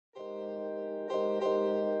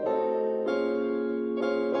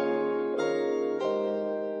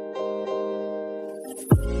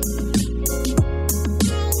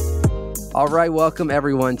All right, welcome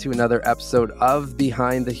everyone to another episode of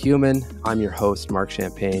Behind the Human. I'm your host, Mark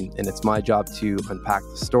Champagne, and it's my job to unpack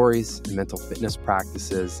the stories and mental fitness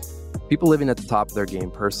practices, people living at the top of their game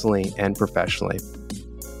personally and professionally.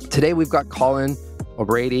 Today, we've got Colin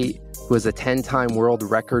O'Brady, who is a 10-time world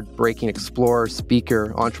record-breaking explorer,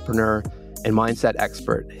 speaker, entrepreneur, and mindset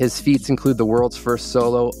expert. His feats include the world's first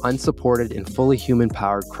solo, unsupported, and fully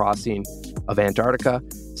human-powered crossing of Antarctica,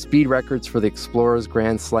 speed records for the Explorers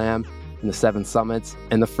Grand Slam and the Seven Summits,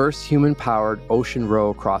 and the first human-powered ocean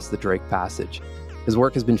row across the Drake Passage. His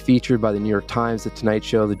work has been featured by the New York Times, The Tonight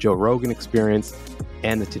Show, The Joe Rogan Experience,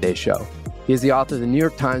 and The Today Show. He is the author of the New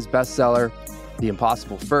York Times bestseller, The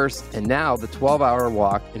Impossible First, and now the 12-Hour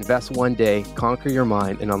Walk, Invest One Day, Conquer Your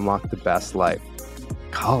Mind, and Unlock the Best Life.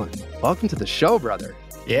 Colin, welcome to the show, brother.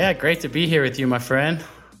 Yeah, great to be here with you, my friend.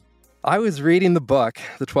 I was reading the book,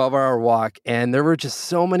 The 12-Hour Walk, and there were just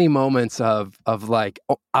so many moments of like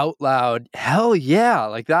out loud, hell yeah,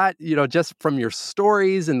 like that, just from your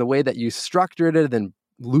stories and the way that you structured it and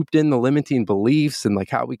looped in the limiting beliefs and like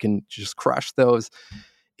how we can just crush those.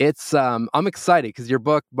 It's, I'm excited because your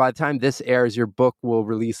book, by the time this airs, your book will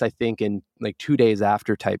release, I think, in like 2 days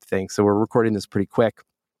after type thing. So we're recording this pretty quick.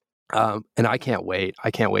 And I can't wait. I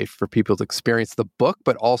can't wait for people to experience the book,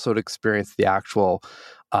 but also to experience the actual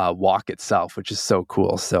walk itself, which is so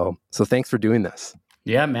cool. So thanks for doing this.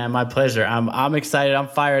 Yeah, man, my pleasure. I'm excited. I'm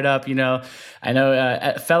fired up. I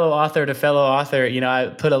know fellow author to fellow author, I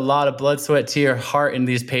put a lot of blood, sweat, tear, heart in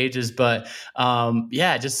these pages, but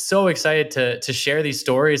just so excited to share these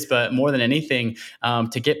stories, but more than anything,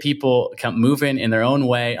 to get people moving in their own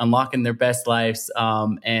way, unlocking their best lives.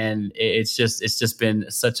 And it's just been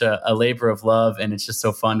such a labor of love, and it's just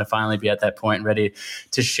so fun to finally be at that point and ready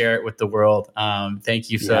to share it with the world. Thank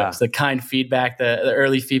you. So the kind feedback, the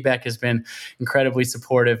early feedback has been incredibly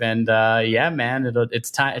supportive, and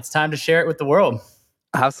it's time to share it with the world.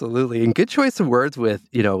 Absolutely. And good choice of words with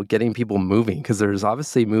getting people moving, because there's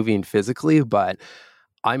obviously moving physically, but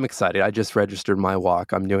I'm excited. I just registered my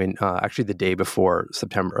walk. I'm doing actually the day before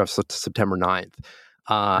September 9th.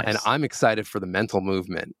 Nice. And I'm excited for the mental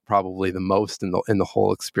movement, probably the most in the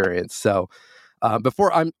whole experience. So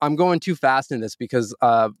before I'm going too fast in this, because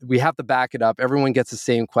we have to back it up. Everyone gets the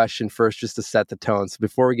same question first, just to set the tone. So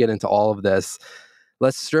before we get into all of this,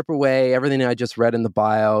 let's strip away everything I just read in the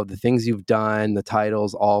bio, the things you've done, the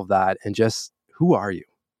titles, all of that, and just who are you?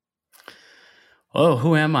 Oh,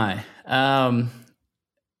 who am I?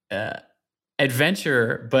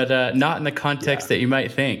 Adventurer, but not in the context that you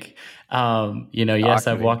might think. Yes,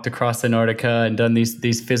 I've walked across Antarctica and done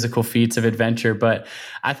these physical feats of adventure, but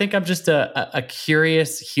I think I'm just a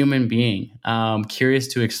curious human being, curious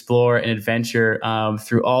to explore and adventure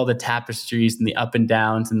through all the tapestries and the up and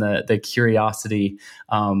downs and the curiosity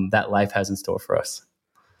that life has in store for us.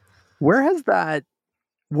 Where did that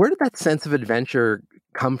sense of adventure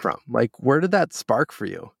come from? Like, where did that spark for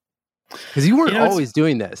you? Because you weren't always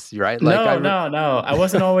doing this, right? Like, no. I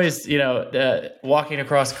wasn't always, walking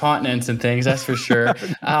across continents and things. That's for sure.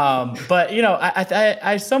 But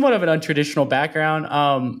I somewhat of an untraditional background.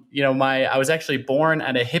 I was actually born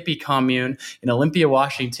at a hippie commune in Olympia,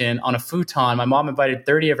 Washington, on a futon. My mom invited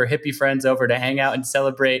 30 of her hippie friends over to hang out and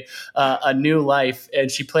celebrate a new life,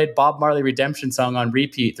 and she played Bob Marley Redemption Song on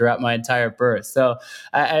repeat throughout my entire birth. So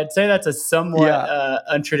I'd say that's a somewhat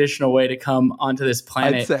untraditional way to come onto this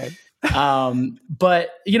planet. I'd say. But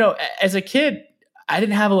as a kid, I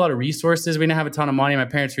didn't have a lot of resources. We didn't have a ton of money. My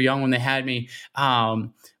parents were young when they had me.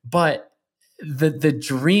 But the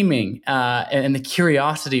dreaming, and the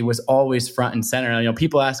curiosity was always front and center.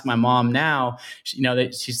 People ask my mom now, they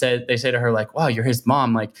say to her, like, wow, you're his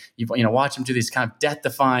mom. Like, you watch him do these kind of death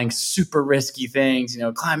defying, super risky things,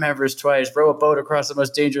 climb Everest twice, row a boat across the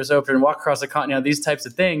most dangerous ocean, walk across the continent, these types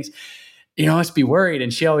of things, must be worried.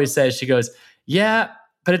 And she always says, she goes, yeah,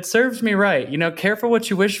 but it serves me right. Careful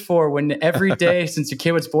what you wish for, when every day since your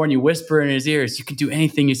kid was born, you whisper in his ears, you can do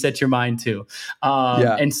anything you set your mind to.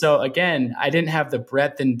 And so again, I didn't have the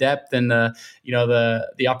breadth and depth and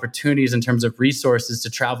the opportunities in terms of resources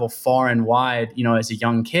to travel far and wide, as a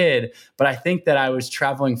young kid. But I think that I was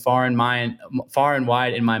traveling far and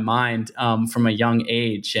wide in my mind from a young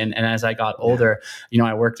age. And as I got older,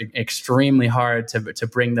 I worked extremely hard to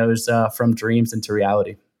bring those from dreams into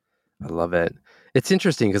reality. I love it. It's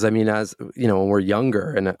interesting because, as when we're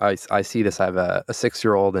younger, and I see this, I have a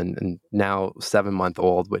 6-year-old and now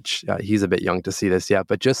 7-month-old, which he's a bit young to see this yet,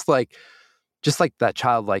 but just like that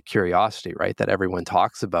childlike curiosity, right, that everyone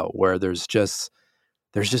talks about, where there's just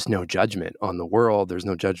no judgment on the world. There's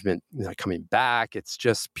no judgment coming back. It's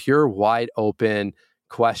just pure, wide open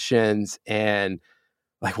questions. And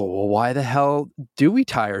like, well, why the hell do we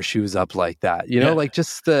tie our shoes up like that? Yeah. Like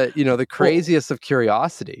just the craziest of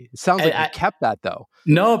curiosity. It sounds like you kept that though.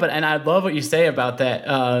 No, and I love what you say about that.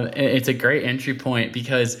 It's a great entry point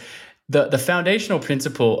because the foundational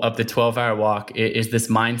principle of the 12-hour walk is this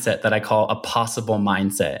mindset that I call a possible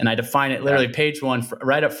mindset. And I define it literally page 1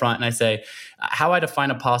 right up front. And I say, how I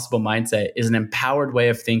define a possible mindset is an empowered way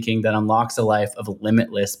of thinking that unlocks a life of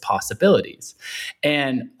limitless possibilities.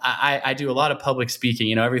 And I do a lot of public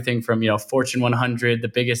speaking, everything from, Fortune 100, the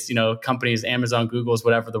biggest, companies, Amazon, Google's,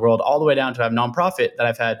 whatever the world, all the way down to I have nonprofit that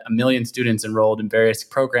I've had 1 million students enrolled in various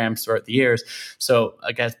programs throughout the years. So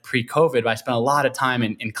I guess pre-COVID, I spent a lot of time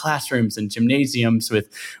in classrooms and gymnasiums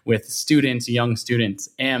with students, young students.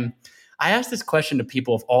 And I asked this question to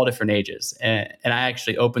people of all different ages. And I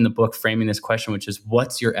actually opened the book framing this question, which is,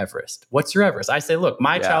 what's your Everest? What's your Everest? I say, look,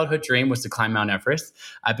 my childhood dream was to climb Mount Everest.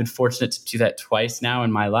 I've been fortunate to do that twice now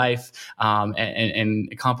in my life, and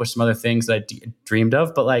accomplish some other things that I dreamed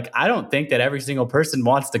of. But I don't think that every single person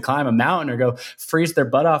wants to climb a mountain or go freeze their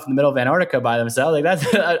butt off in the middle of Antarctica by themselves. That's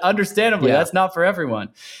understandably, that's not for everyone.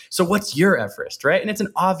 So what's your Everest, right? And it's an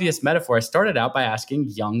obvious metaphor. I started out by asking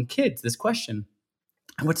young kids this question.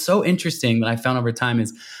 And what's so interesting that I found over time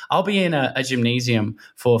is I'll be in a gymnasium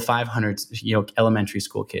full of 500, elementary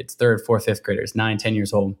school kids, 3rd, 4th, 5th graders, 9, 10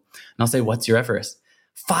 years old. And I'll say, what's your Everest?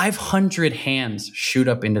 500 hands shoot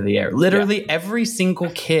up into the air. Literally every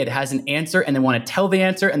single kid has an answer, and they want to tell the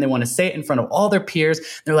answer, and they want to say it in front of all their peers.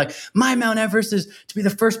 They're like, my Mount Everest is to be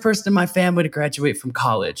the first person in my family to graduate from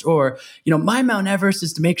college. Or, my Mount Everest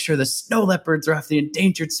is to make sure the snow leopards are off the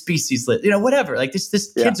endangered species list. Whatever.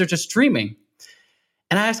 Kids are just dreaming.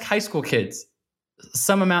 And I ask high school kids,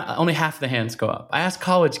 only half of the hands go up. I ask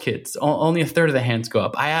college kids, only 1/3 of the hands go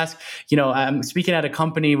up. I ask, I'm speaking at a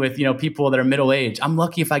company with, people that are middle age. I'm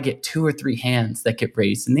lucky if I get 2 or 3 hands that get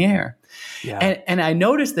raised in the air. Yeah. And I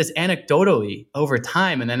noticed this anecdotally over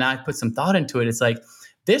time, and then I put some thought into it. It's like,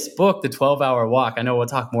 this book, The 12-Hour Walk, I know we'll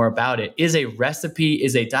talk more about it, is a recipe,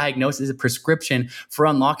 is a diagnosis, is a prescription for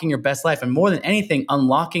unlocking your best life. And more than anything,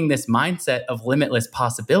 unlocking this mindset of limitless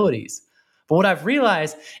possibilities. But what I've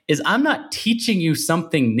realized is I'm not teaching you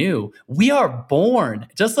something new. We are born,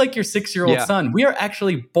 just like your 6-year-old son, we are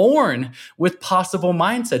actually born with possible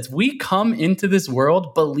mindsets. We come into this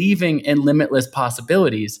world believing in limitless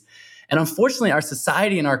possibilities. And unfortunately, our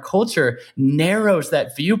society and our culture narrows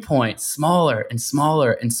that viewpoint smaller and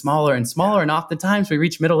smaller and smaller and smaller. And oftentimes we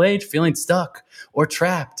reach middle age feeling stuck or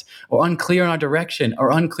trapped or unclear on our direction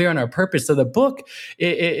or unclear on our purpose. So the book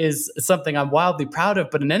is something I'm wildly proud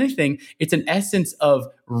of. But in anything, it's an essence of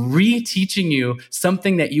reteaching you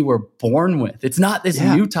something that you were born with. It's not this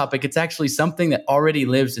new topic. It's actually something that already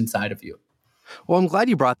lives inside of you. Well, I'm glad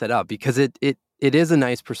you brought that up because it is a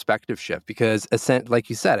nice perspective shift because, like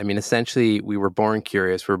you said, essentially we were born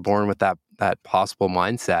curious. We were born with that possible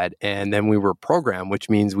mindset, and then we were programmed, which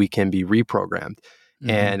means we can be reprogrammed. Mm-hmm.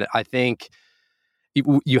 And I think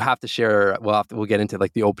you have to share. We'll get into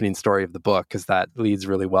the opening story of the book because that leads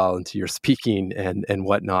really well into your speaking and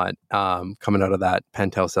whatnot coming out of that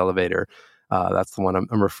penthouse elevator. That's the one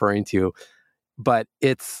I'm referring to. But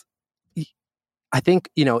I think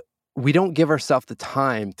we don't give ourselves the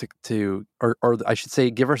time or I should say,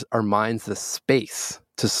 give our minds the space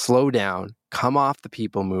to slow down, come off the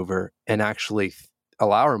people mover, and actually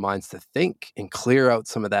allow our minds to think and clear out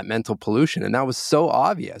some of that mental pollution. And that was so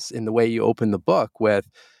obvious in the way you opened the book with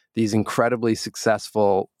these incredibly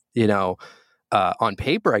successful, on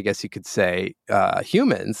paper, I guess you could say,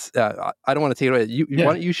 humans. I don't want to take it away.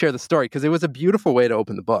 Why don't you share the story? Because it was a beautiful way to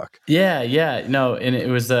open the book. Yeah. No, and it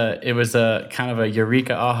was a kind of a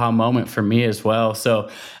eureka aha moment for me as well. So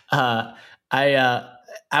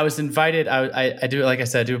I was invited. I do, like I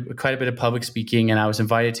said, I do quite a bit of public speaking, and I was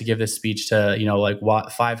invited to give this speech to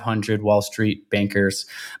 500 Wall Street bankers.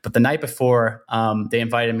 But the night before, they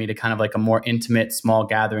invited me to kind of a more intimate, small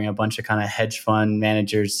gathering, a bunch of kind of hedge fund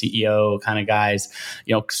managers, CEO kind of guys,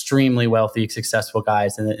 extremely wealthy, successful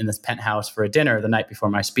guys in this penthouse for a dinner the night before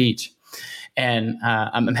my speech. And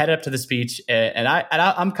I'm headed up to the speech, and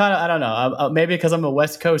I'm kind of, I don't know, maybe because I'm a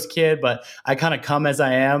West Coast kid, but I kind of come as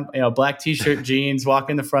I am, black t-shirt, jeans, walk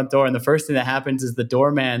in the front door. And the first thing that happens is the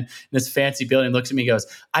doorman in this fancy building looks at me and goes,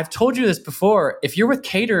 I've told you this before. If you're with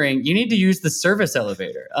catering, you need to use the service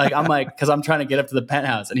elevator. I'm like, because I'm trying to get up to the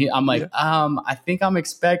penthouse. And I'm like, I think I'm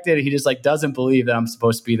expected. He just doesn't believe that I'm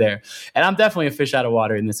supposed to be there. And I'm definitely a fish out of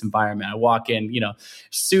water in this environment. I walk in,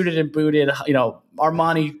 suited and booted,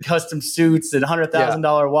 Armani custom suits and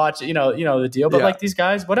 $100,000 watch, you know the deal. But like these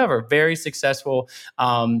guys, whatever, very successful,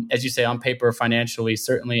 as you say, on paper, financially,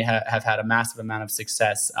 certainly have had a massive amount of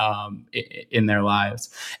success in their lives.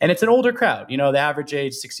 And it's an older crowd, you know, the average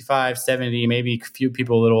age 65, 70, maybe a few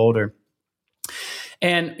people a little older.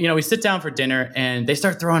 And, you know, we sit down for dinner and they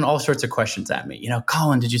start throwing all sorts of questions at me. You know,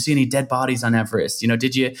 Colin, did you see any dead bodies on Everest? You know,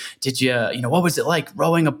 did you, you know, what was it like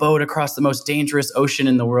rowing a boat across the most dangerous ocean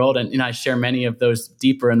in the world? And, you know, I share many of those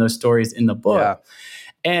deeper in those stories in the book.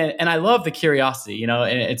 Yeah. And I love the curiosity, you know,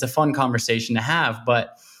 and it's a fun conversation to have.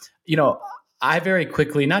 But, you know, I very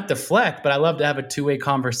quickly, not deflect, but I love to have a two-way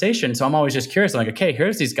conversation. So I'm always just curious. I'm like, okay,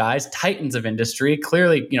 here's these guys, titans of industry,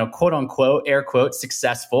 clearly, you know, quote unquote, air quote,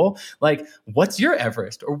 successful. Like, what's your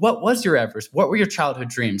Everest? Or what was your Everest? What were your childhood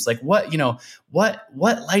dreams? Like, what, you know, what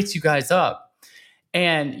lights you guys up?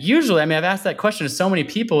 And usually, I mean, I've asked that question to so many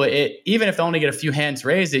people, even if they only get a few hands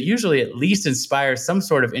raised, it usually at least inspires some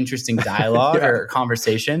sort of interesting dialogue or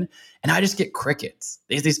conversation. And I just get crickets.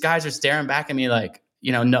 These guys are staring back at me like,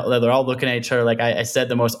 you know, no, they're all looking at each other like I said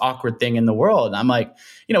the most awkward thing in the world. And I'm like,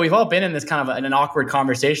 you know, we've all been in this kind of in an awkward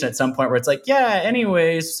conversation at some point where it's like, yeah,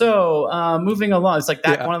 anyways, so moving along. It's like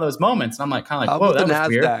that one of those moments. And I'm like, kind of like, whoa, that was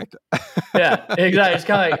weird. Yeah, exactly. It's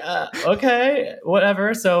kind of like, okay,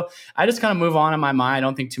 whatever. So I just kind of move on in my mind. I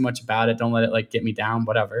don't think too much about it. Don't let it like get me down,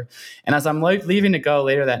 whatever. And as I'm like leaving to go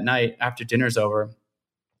later that night after dinner's over,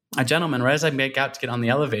 a gentleman, right as I make out to get on the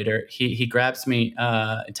elevator, he grabs me,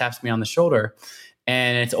 taps me on the shoulder.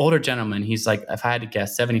 And it's an older gentleman. He's like, if I had to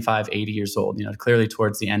guess, 75, 80 years old, you know, clearly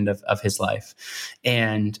towards the end of his life.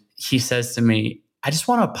 And he says to me, I just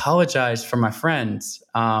want to apologize for my friends.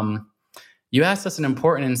 You asked us an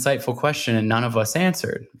important, insightful question and none of us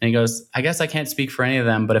answered. And he goes, I guess I can't speak for any of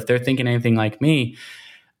them, but if they're thinking anything like me,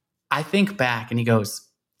 I think back. And he goes,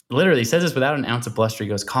 literally, he says this without an ounce of bluster. He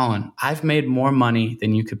goes, Colin, I've made more money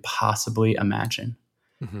than you could possibly imagine.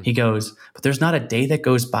 Mm-hmm. He goes, but there's not a day that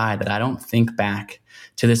goes by that I don't think back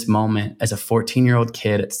to this moment as a 14-year-old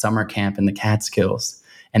kid at summer camp in the Catskills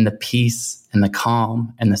and the peace and the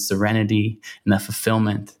calm and the serenity and the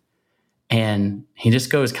fulfillment. And he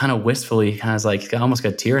just goes kind of wistfully, kind of like almost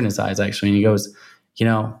got a tear in his eyes, actually. And he goes, you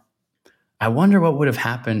know, I wonder what would have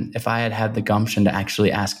happened if I had had the gumption to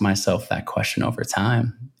actually ask myself that question over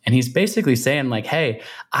time. And he's basically saying like, hey,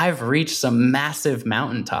 I've reached some massive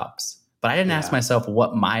mountaintops, but I didn't ask myself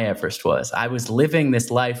what my Everest was. I was living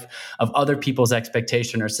this life of other people's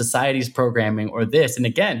expectation or society's programming or this. And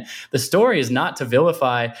again, the story is not to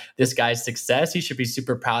vilify this guy's success. He should be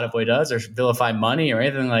super proud of what he does or vilify money or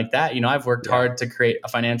anything like that. You know, I've worked hard to create a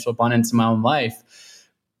financial abundance in my own life.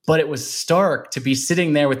 But it was stark to be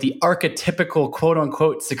sitting there with the archetypical, quote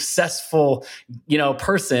unquote, successful, you know,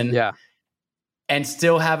 person and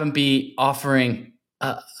still have him be offering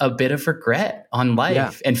a bit of regret on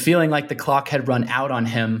life and feeling like the clock had run out on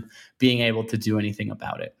him being able to do anything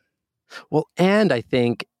about it. Well, and I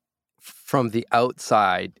think from the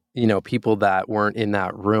outside, you know, people that weren't in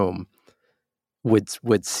that room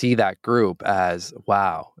would see that group as,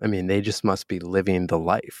 wow, I mean, they just must be living the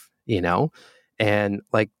life, you know? And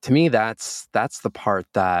like, to me, that's the part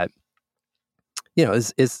that, you know,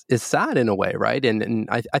 is sad in a way, right? And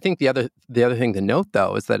I think the other thing to note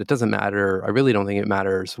though is that it doesn't matter. I really don't think it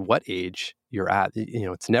matters what age you're at. You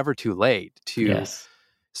know, it's never too late to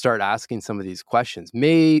start asking some of these questions.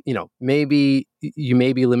 Maybe you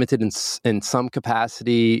may be limited in some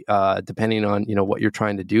capacity, depending on, you know, what you're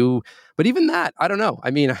trying to do. But even that, I don't know.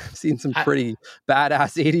 I mean, I've seen some pretty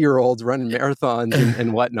badass 80-year-olds running marathons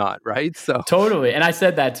and whatnot, right? So totally. And I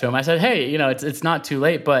said that to him. I said, hey, you know, it's not too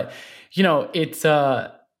late, but you know, it's,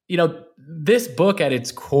 you know, this book at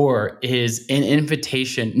its core is an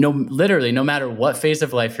invitation, literally, no matter what phase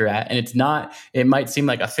of life you're at. And it might seem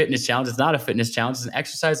like a fitness challenge. It's not a fitness challenge. It's an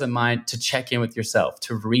exercise of mind to check in with yourself,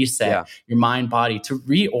 to reset your mind, body, to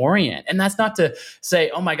reorient. And that's not to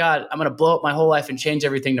say, oh my God, I'm going to blow up my whole life and change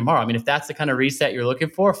everything tomorrow. I mean, if that's the kind of reset you're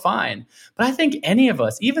looking for, fine. But I think any of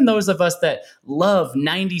us, even those of us that love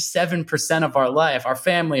 97% of our life, our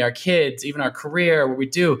family, our kids, even our career, what we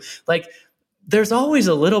do, like, there's always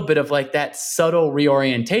a little bit of like that subtle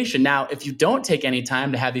reorientation. Now, if you don't take any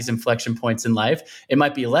time to have these inflection points in life, it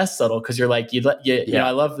might be less subtle because you're like, you know,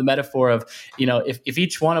 I love the metaphor of, you know, if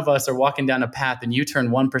each one of us are walking down a path and you turn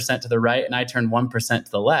 1% to the right and I turn 1%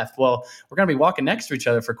 to the left, well, we're going to be walking next to each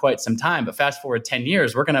other for quite some time. But fast forward 10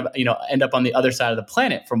 years, we're going to, you know, end up on the other side of the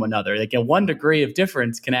planet from one another. Like, 1 degree of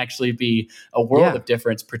difference can actually be a world of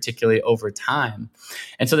difference, particularly over time.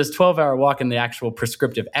 And so this 12-hour walk and the actual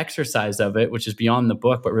prescriptive exercise of it it, which is beyond the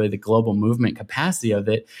book, but really the global movement capacity of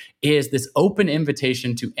it, is this open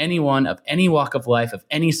invitation to anyone of any walk of life, of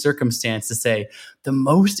any circumstance, to say the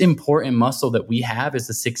most important muscle that we have is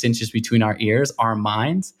the 6 inches between our ears, our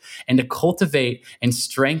minds, and to cultivate and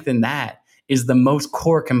strengthen that is the most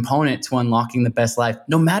core component to unlocking the best life,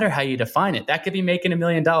 no matter how you define it. That could be making $1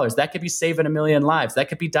 million. That could be saving 1 million lives. That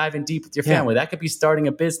could be diving deep with your family. That could be starting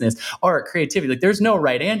a business, art, creativity. Like, there's no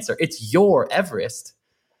right answer. It's your Everest.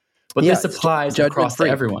 But this applies across to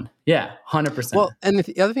everyone. Yeah, 100%. Well, and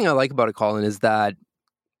the other thing I like about it, Colin, is that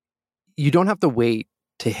you don't have to wait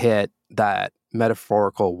to hit that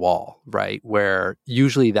metaphorical wall, right? Where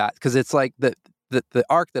usually because it's like the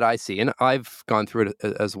arc that I see, and I've gone through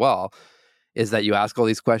it as well, is that you ask all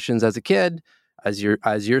these questions as a kid, as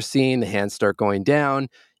you're seeing the hands start going down,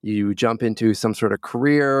 you jump into some sort of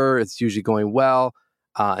career, it's usually going well,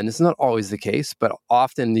 and it's not always the case, but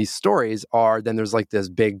often these stories are, then there's like this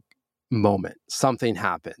big moment, something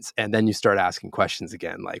happens, and then you start asking questions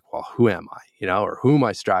again, like, well, who am I, or who am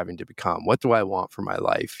I striving to become? What do I want for my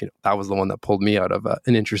life? That was the one that pulled me out of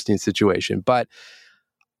an interesting situation, but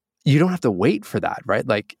you don't have to wait for that, right?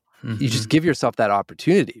 Like, you just give yourself that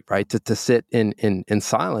opportunity, right? To sit in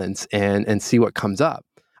silence and see what comes up.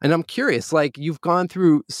 And I'm curious, like, you've gone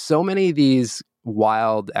through so many of these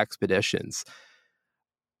wild expeditions.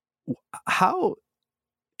 How,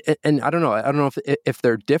 and I don't know if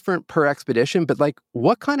they're different per expedition, but like,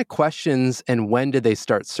 what kind of questions and when did they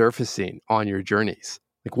start surfacing on your journeys?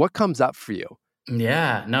 Like, what comes up for you?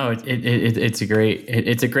 Yeah, no, it's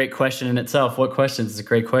a great question in itself. What questions is a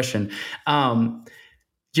great question.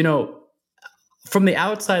 From the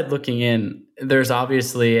outside looking in, there's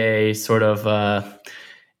obviously a sort of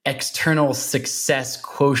external success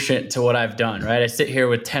quotient to what I've done, right? I sit here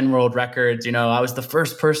with 10 world records. I was the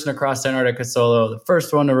first person across Antarctica solo, the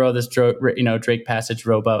first one to row this, Drake Passage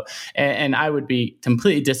rowboat. And I would be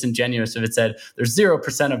completely disingenuous if it said there's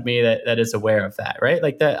 0% of me that is aware of that, right?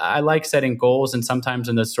 Like that, I like setting goals, and sometimes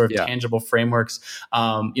in those sort of tangible frameworks,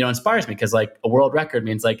 inspires me, because like a world record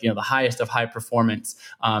means like, the highest of high performance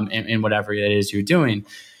in whatever it is you're doing.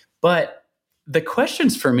 But the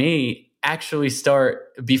questions for me actually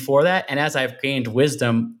start before that. And as I've gained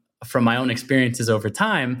wisdom from my own experiences over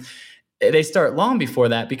time, they start long before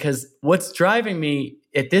that, because what's driving me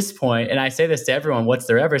at this point, and I say this to everyone, what's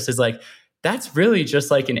their Everest, is like, that's really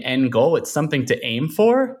just like an end goal. It's something to aim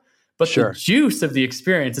for. But the juice of the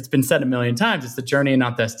experience, it's been said a million times, it's the journey and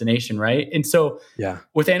not destination, right? And so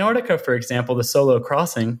with Antarctica, for example, the solo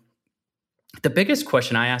crossing, the biggest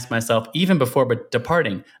question I asked myself, even before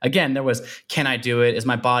departing, again, there was, can I do it? Is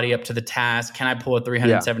my body up to the task? Can I pull a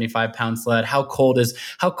 375-pound sled? How cold is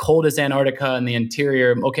Antarctica in the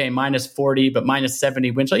interior? Okay, -40, but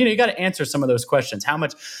 -70 wind chill. You got to answer some of those questions. How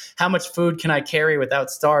much food can I carry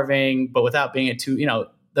without starving, but without being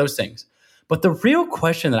those things. But the real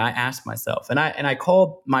question that I asked myself, and I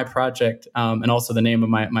called my project, and also the name of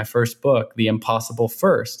my first book, The Impossible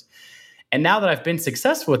First. And now that I've been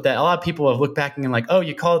successful with that, a lot of people have looked back and been like, oh,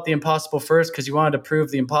 you call it the impossible first because you wanted to prove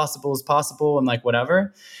the impossible is possible and like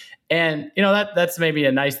whatever. And, that's maybe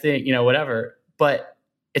a nice thing, whatever. But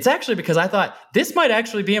it's actually because I thought this might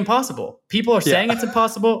actually be impossible. People are saying it's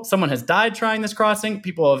impossible. Someone has died trying this crossing.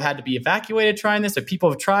 People have had to be evacuated trying this. Or people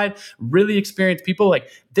have tried, really experienced people. Like,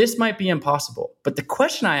 this might be impossible. But the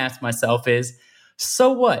question I asked myself is, so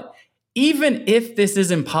what? Even if this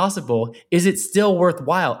is impossible, is it still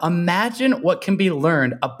worthwhile? Imagine what can be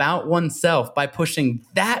learned about oneself by pushing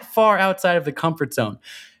that far outside of the comfort zone.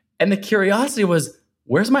 And the curiosity was,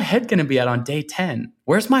 where's my head going to be at on day 10?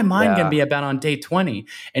 Where's my mind going to be about on day 20?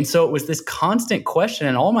 And so it was this constant question,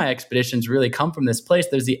 and all my expeditions really come from this place.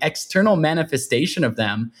 There's the external manifestation of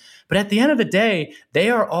them. But at the end of the day, they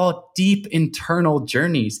are all deep internal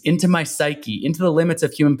journeys into my psyche, into the limits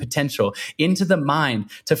of human potential, into the mind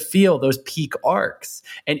to feel those peak arcs.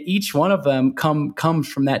 And each one of them comes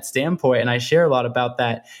from that standpoint. And I share a lot about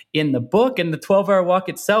that in the book. And the 12-hour walk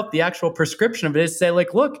itself, the actual prescription of it is say,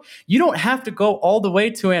 like, look, you don't have to go all the way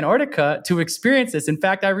to Antarctica to experience this. In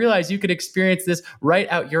fact, I realized you could experience this right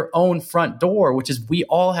out your own front door, which is we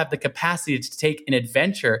all have the capacity to take an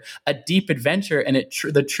adventure, a deep adventure. And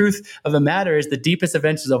the truth of the matter is the deepest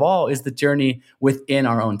adventures of all is the journey within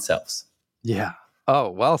our own selves. Yeah. Oh,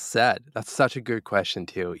 well said. That's such a good question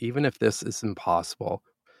too. Even if this is impossible,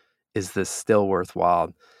 is this still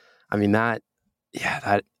worthwhile? I mean, that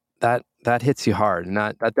hits you hard. And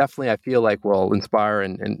that definitely, I feel like, will inspire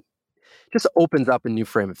and just opens up a new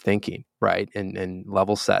frame of thinking, right? And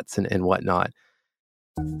level sets and whatnot.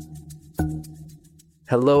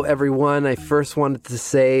 Hello, everyone. I first wanted to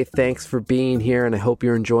say thanks for being here, and I hope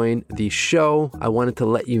you're enjoying the show. I wanted to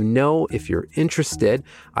let you know, if you're interested,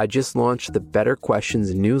 I just launched the Better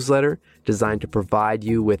Questions newsletter designed to provide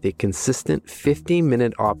you with a consistent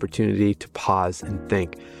 15-minute opportunity to pause and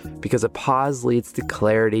think, because a pause leads to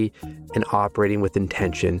clarity and operating with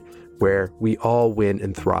intention, where we all win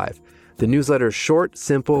and thrive. The newsletter is short,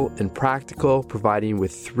 simple, and practical, providing you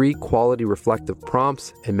with 3 quality reflective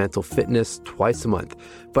prompts and mental fitness twice a month.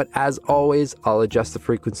 But as always, I'll adjust the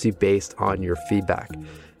frequency based on your feedback.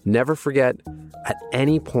 Never forget, at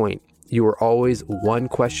any point, you are always one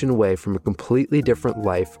question away from a completely different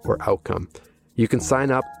life or outcome. You can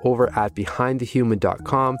sign up over at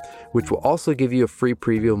behindthehuman.com, which will also give you a free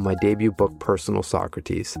preview of my debut book, Personal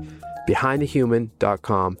Socrates.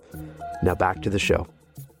 Behindthehuman.com. Now back to the show.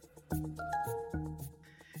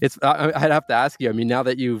 I'd have to ask you, I mean, now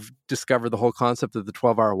that you've discovered the whole concept of the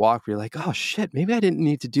 12-hour walk, where you're like, oh shit, maybe I didn't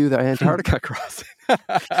need to do the Antarctica crossing.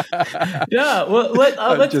 Yeah, well,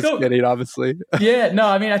 let's just go. Kidding, obviously. Yeah, no,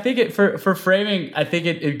 I mean, I think for framing, I think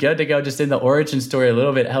it's good to go just in the origin story a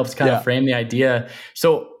little bit. It helps kind of frame the idea.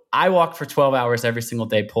 So I walk for 12 hours every single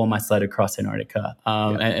day, pulling my sled across Antarctica.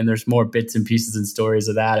 And there's more bits and pieces and stories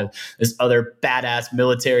of that. Of this other badass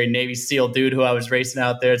military Navy SEAL dude who I was racing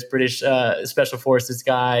out there. It's British Special Forces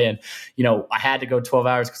guy. And, you know, I had to go 12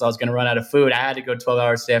 hours because I was going to run out of food. I had to go 12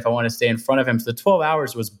 hours today if I want to stay in front of him. So the 12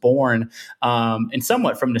 hours was born and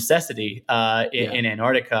somewhat from necessity in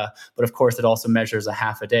Antarctica. But of course, it also measures a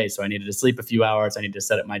half a day. So I needed to sleep a few hours. I needed to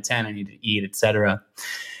set up my tent. I needed to eat, etc.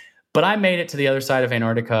 But I made it to the other side of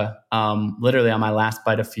Antarctica, literally on my last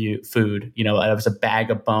bite of food. You know, it was a bag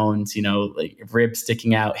of bones, you know, like ribs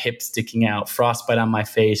sticking out, hips sticking out, frostbite on my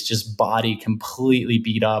face, just body completely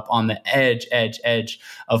beat up on the edge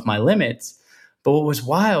of my limits. But what was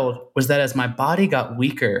wild was that as my body got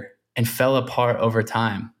weaker and fell apart over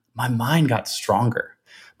time, my mind got stronger.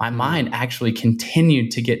 My mind actually continued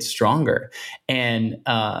to get stronger. And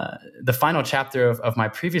the final chapter of my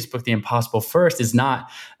previous book, The Impossible First, is not,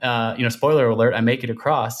 spoiler alert, I make it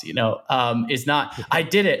across, is not, I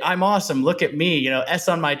did it, I'm awesome, look at me, S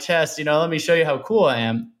on my chest, let me show you how cool I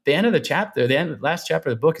am. The last chapter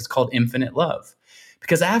of the book is called Infinite Love.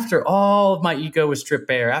 Because after all of my ego was stripped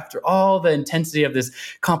bare, after all the intensity of this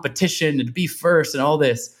competition and to be first and all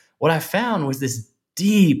this, what I found was this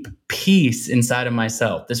deep peace inside of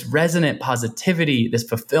myself, this resonant positivity, this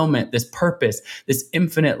fulfillment, this purpose, this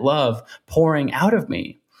infinite love pouring out of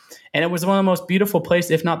me. And it was one of the most beautiful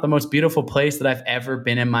places, if not the most beautiful place that I've ever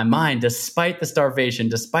been in my mind. Despite the starvation,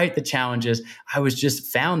 despite the challenges, I was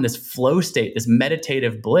just found this flow state, this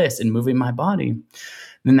meditative bliss in moving my body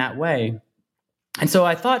in that way. And so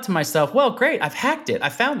I thought to myself, well, great, I've hacked it. I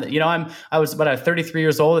found it. I was about 33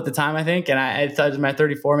 years old at the time, I think. And I thought it was my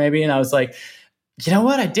 34 maybe. And I was like, you know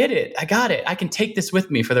what? I did it. I got it. I can take this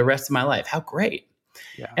with me for the rest of my life. How great.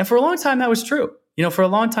 Yeah. And for a long time, that was true. For a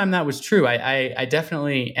long time, that was true. I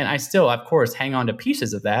definitely, and I still, of course, hang on to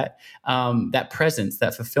pieces of that presence,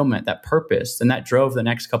 that fulfillment, that purpose. And that drove the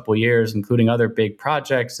next couple of years, including other big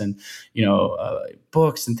projects and,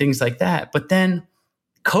 books and things like that. But then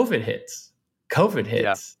COVID hits.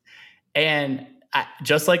 Yeah. And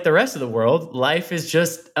just like the rest of the world, life is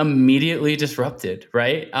just immediately disrupted,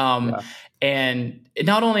 right? And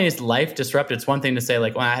not only is life disrupted, it's one thing to say,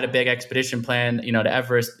 like, when I had a big expedition plan, to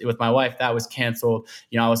Everest with my wife, that was canceled.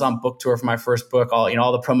 I was on book tour for my first book,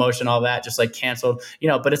 all the promotion, all that, just like canceled,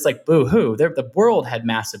 but it's like, boo hoo, the world had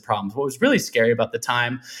massive problems. What was really scary about the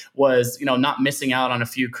time was, not missing out on a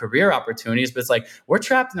few career opportunities, but it's like, we're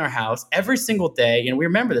trapped in our house every single day. And we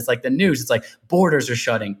remember this, like the news, it's like borders are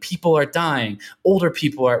shutting, people are dying, older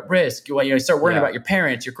people are at risk. You start worrying about your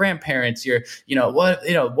parents, your grandparents,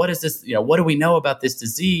 what is this, what do we know about this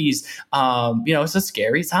disease? It's a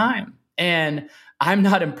scary time. And I'm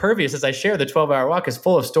not impervious. As I share, the 12-hour walk is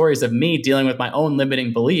full of stories of me dealing with my own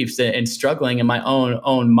limiting beliefs and struggling in my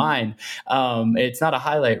own mind. It's not a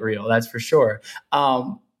highlight reel, that's for sure.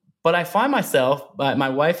 But I find myself, my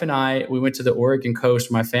wife and I, we went to the Oregon coast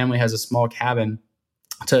where my family has a small cabin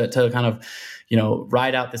to kind of,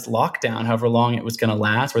 ride out this lockdown, however long it was going to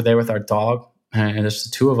last. We're there with our dog, and there's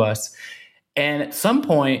the two of us. And at some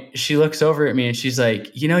point, she looks over at me and she's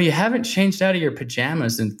like, you haven't changed out of your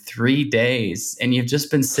pajamas in 3 days. And you've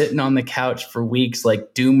just been sitting on the couch for weeks,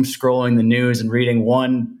 like doom scrolling the news and reading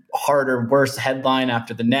one harder, worse headline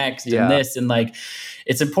after the next and this. And like,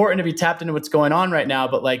 it's important to be tapped into what's going on right now.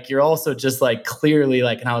 But like, you're also just like clearly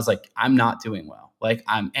like, and I was like, I'm not doing well. Like,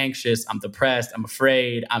 I'm anxious, I'm depressed, I'm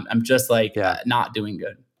afraid. I'm just like not doing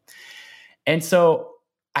good. And so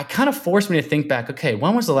I kind of forced me to think back, okay,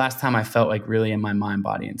 when was the last time I felt like really in my mind,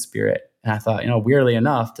 body, and spirit? And I thought, weirdly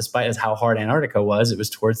enough, despite as how hard Antarctica was, it was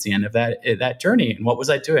towards the end of that journey. And what was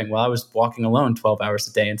I doing? Well, I was walking alone 12 hours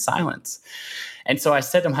a day in silence. And so I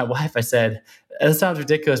said to my wife, I said, "It sounds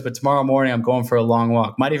ridiculous, but tomorrow morning I'm going for a long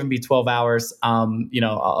walk. Might even be 12 hours.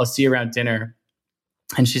 I'll see you around dinner."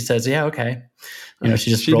 And she says, "Yeah, okay."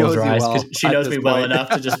 She just rolls her eyes because she knows me well enough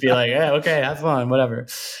to just be like, "Yeah, okay, have fun, whatever."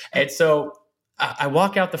 And so I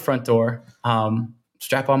walk out the front door,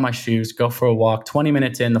 strap on my shoes, go for a walk. 20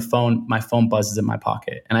 minutes in, my phone buzzes in my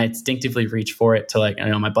pocket, and I instinctively reach for it to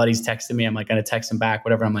my buddy's texting me. I'm like, going to text him back,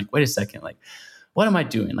 whatever. I'm like, wait a second, what am I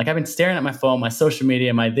doing? I've been staring at my phone, my social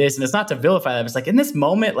media, my this, and it's not to vilify that. It's in this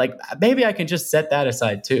moment, maybe I can just set that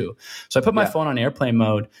aside too. So I put my phone on airplane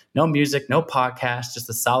mode, no music, no podcast, just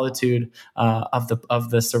the solitude of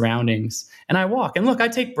the surroundings. And I walk. And look, I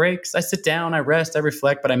take breaks. I sit down, I rest, I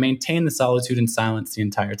reflect, but I maintain the solitude and silence the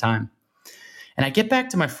entire time. And I get back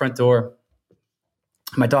to my front door.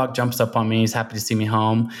 My dog jumps up on me. He's happy to see me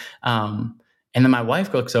home. And then my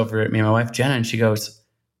wife looks over at me, my wife Jenna, and she goes,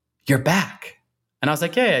 "You're back." And I was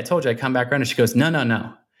like, "Yeah, I told you I'd come back around." And she goes,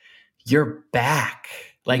 No, you're back.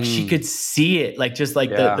 She could see it,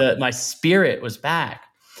 my spirit was back.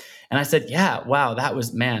 And I said, "Yeah, wow, that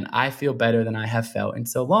was, man, I feel better than I have felt in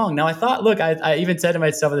so long." Now I thought, look, I even said to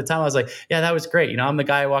myself at the time, I was like, "Yeah, that was great. I'm the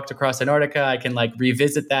guy who walked across Antarctica. I can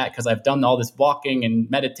revisit that because I've done all this walking and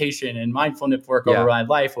meditation and mindfulness work over my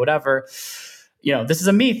life, whatever. This is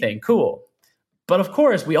a me thing. Cool." But of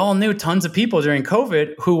course, we all knew tons of people during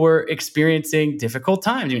COVID who were experiencing difficult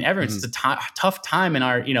times. It's a tough time in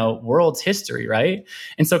our, world's history, right?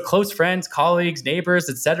 And so close friends, colleagues, neighbors,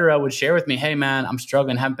 et cetera, would share with me, "Hey, man, I'm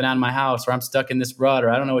struggling, haven't been out of my house, or I'm stuck in this rut, or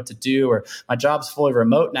I don't know what to do, or my job's fully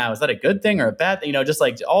remote now. Is that a good thing or a bad thing?" Just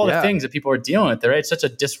all the things that people are dealing with. Right? It's such a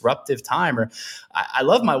disruptive time. Or I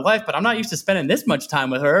love my wife, but I'm not used to spending this much time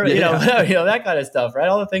with her. That kind of stuff, right?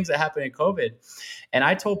 All the things that happened in COVID. And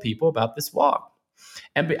I told people about this walk.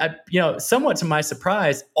 And somewhat to my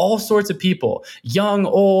surprise, all sorts of people, young,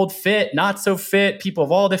 old, fit, not so fit, people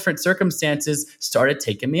of all different circumstances started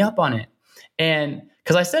taking me up on it. And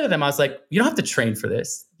because I said to them, I was like, "You don't have to train for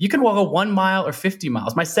this. You can walk a 1 mile or 50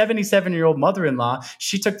 miles. My 77-year-old mother-in-law,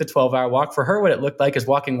 she took the 12-hour walk. For her, what it looked like is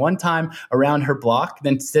walking one time around her block,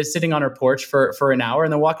 then sitting on her porch for an hour,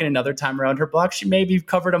 and then walking another time around her block. She maybe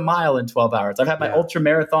covered a mile in 12 hours. I've had my ultra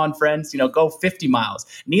marathon friends, go 50 miles.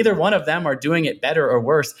 Neither one of them are doing it better or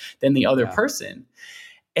worse than the other person.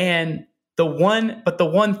 And the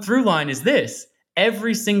one through line is this: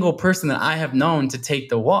 every single person that I have known to take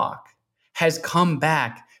the walk has come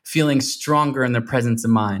back feeling stronger in their presence of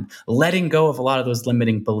mind, letting go of a lot of those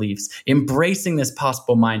limiting beliefs, embracing this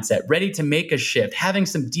possible mindset, ready to make a shift, having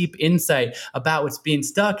some deep insight about what's being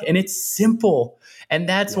stuck. And it's simple. And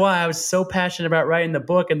that's why I was so passionate about writing the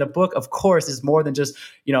book. And the book, of course, is more than just,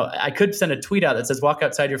 I could send a tweet out that says, "Walk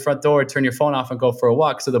outside your front door, turn your phone off and go for a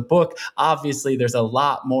walk." So the book, obviously, there's a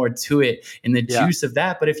lot more to it in the juice of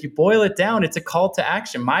that. But if you boil it down, it's a call to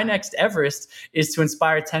action. My next Everest is to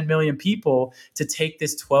inspire 10 million people to take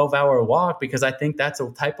this 12-hour walk, because I think that's a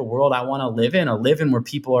type of world I want to live in, where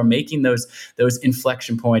people are making those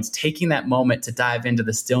inflection points, taking that moment to dive into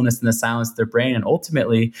the stillness and the silence of their brain, and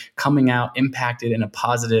ultimately coming out impacted in a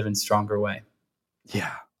positive and stronger way.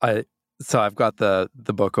 Yeah. So I've got the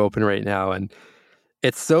book open right now, and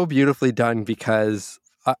it's so beautifully done because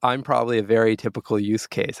I'm probably a very typical use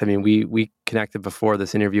case. I mean, we connected before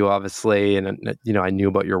this interview, obviously, and I knew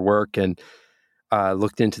about your work and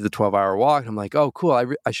looked into the 12-hour walk. And I'm like, "Oh, cool!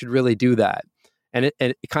 I should really do that." And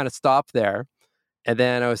it kind of stopped there. And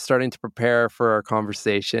then I was starting to prepare for our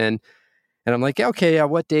conversation, and I'm like, "Okay,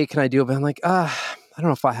 what day can I do it?" But I'm like, I don't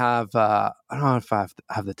know if I have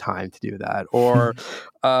the time to do that, or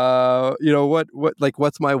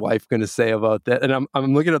what's my wife going to say about that? And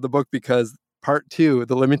I'm looking at the book because part 2,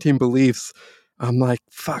 the limiting beliefs. I'm like,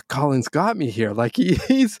 fuck, Colin's got me here.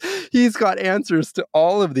 He's got answers to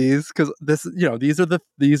all of these, because these are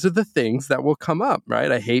the things that will come up,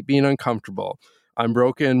 right? I hate being uncomfortable. I'm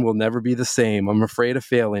broken. Will never be the same. I'm afraid of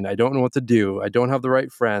failing. I don't know what to do. I don't have the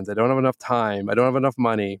right friends. I don't have enough time. I don't have enough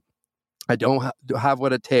money. I don't have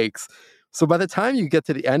what it takes. So by the time you get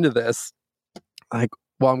to the end of this, I'm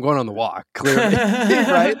going on the walk, clearly,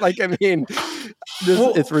 right?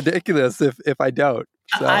 It's ridiculous if I don't.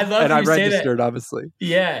 So, I love and I you say that. registered, obviously.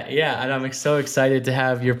 Yeah. And I'm so excited to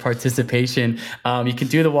have your participation. You can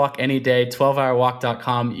do the walk any day,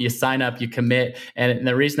 12hourwalk.com. You sign up, you commit. And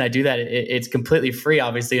the reason I do that, it's completely free,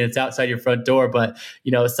 obviously, and it's outside your front door. But,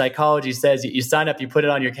 psychology says you sign up, you put it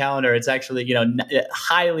on your calendar. It's actually,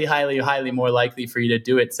 highly more likely for you to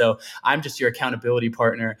do it. So I'm just your accountability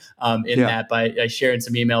partner in that by sharing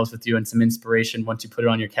some emails with you and some inspiration once you put it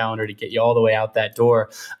on your calendar to get you all the way out that door.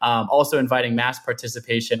 Also inviting mass participation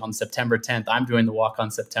on September 10th. I'm doing the walk on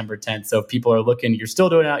September 10th. So if people are looking, you're still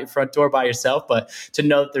doing it out your front door by yourself, but to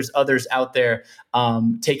know that there's others out there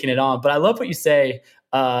taking it on. But I love what you say.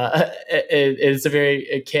 It's a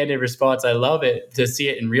very candid response. I love it to see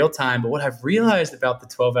it in real time. But what I've realized about the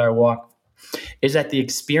 12-hour walk is that the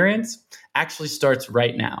experience actually starts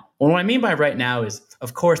right now. Well, what I mean by right now is,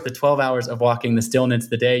 of course, the 12 hours of walking, the stillness,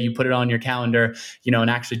 the day, you put it on your calendar, and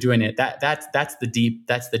actually doing it. That's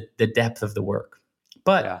the depth of the work.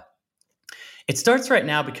 But it starts right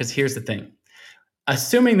now because here's the thing.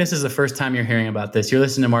 Assuming this is the first time you're hearing about this, you're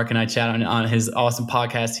listening to Mark and I chat on his awesome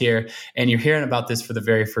podcast here, and you're hearing about this for the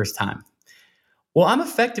very first time. Well, I'm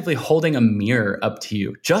effectively holding a mirror up to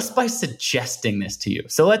you just by suggesting this to you.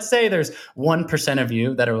 So let's say there's 1% of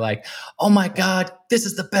you that are like, oh my God, this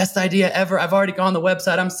is the best idea ever. I've already gone on the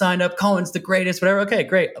website. I'm signed up. Colin's the greatest, whatever. Okay,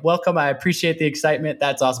 great. Welcome. I appreciate the excitement.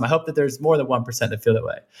 That's awesome. I hope that there's more than 1% that feel that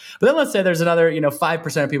way. But then let's say there's another,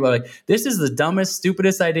 5% of people are like, this is the dumbest,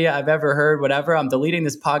 stupidest idea I've ever heard, whatever. I'm deleting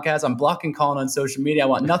this podcast. I'm blocking Colin on social media. I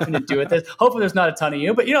want nothing to do with this. Hopefully there's not a ton of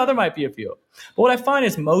you, but there might be a few. But what I find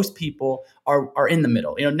is most people are in the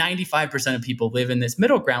middle. 95% of people live in this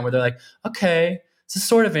middle ground where they're like, okay, this is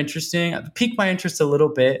sort of interesting. I've piqued my interest a little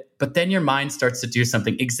bit, but then your mind starts to do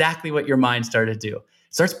something, exactly what your mind started to do. It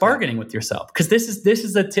starts bargaining with yourself. Because this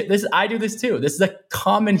is a tip. I do this too. This is a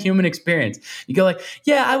common human experience. You go like,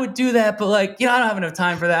 yeah, I would do that, but I don't have enough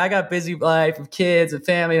time for that. I got a busy life of kids and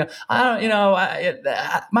family. I don't,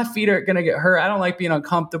 my feet are going to get hurt. I don't like being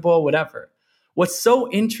uncomfortable, whatever. What's so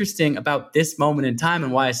interesting about this moment in time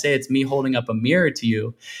and why I say it's me holding up a mirror to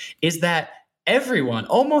you is that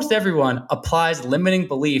almost everyone applies limiting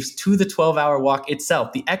beliefs to the 12-hour walk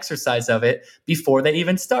itself, the exercise of it, before they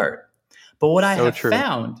even start. But what I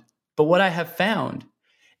have found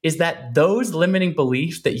is that those limiting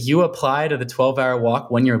beliefs that you apply to the 12-hour walk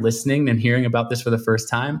when you're listening and hearing about this for the first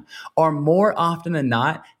time are more often than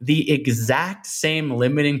not the exact same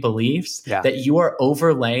limiting beliefs that you are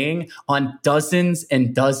overlaying on dozens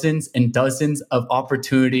and dozens and dozens of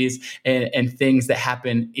opportunities and things that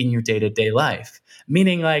happen in your day-to-day life.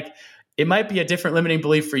 Meaning it might be a different limiting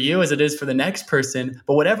belief for you as it is for the next person,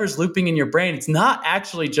 but whatever's looping in your brain, it's not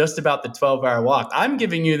actually just about the 12-hour walk. I'm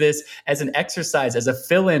giving you this as an exercise, as a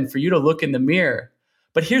fill-in for you to look in the mirror.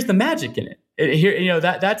 But here's the magic in it.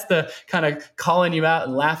 That's the kind of calling you out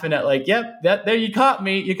and laughing at there you caught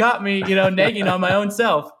me, nagging on my own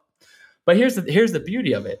self. But here's the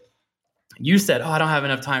beauty of it. You said, I don't have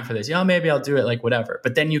enough time for this. Maybe I'll do it whatever.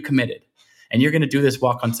 But then you committed. And you're going to do this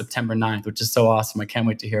walk on September 9th, which is so awesome. I can't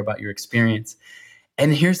wait to hear about your experience.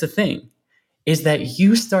 And here's the thing, is that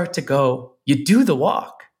you start to go, you do the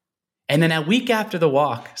walk. And then a week after the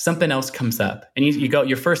walk, something else comes up. And you go,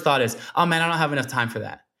 your first thought is, oh man, I don't have enough time for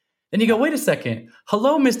that. Then you go, wait a second.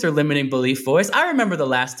 Hello, Mr. Limiting Belief Voice. I remember the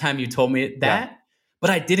last time you told me that, but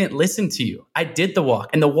I didn't listen to you. I did the walk,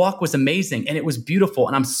 and the walk was amazing, and it was beautiful,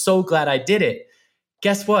 and I'm so glad I did it.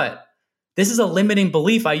 Guess what? This is a limiting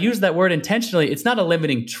belief. I use that word intentionally. It's not a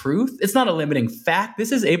limiting truth. It's not a limiting fact. This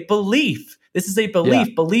is a belief. Yeah.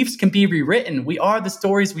 Beliefs can be rewritten. We are the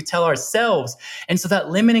stories we tell ourselves. And so that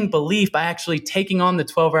limiting belief, by actually taking on the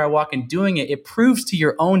 12-hour walk and doing it, it proves to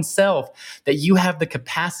your own self that you have the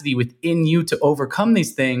capacity within you to overcome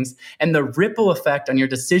these things. And the ripple effect on your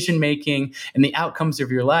decision-making and the outcomes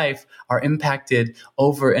of your life are impacted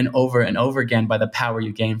over and over and over again by the power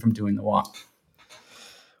you gain from doing the walk.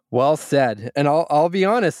 Well said. And I'll be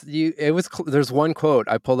honest, there's one quote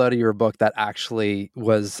I pulled out of your book that actually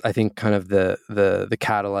was, I think, kind of the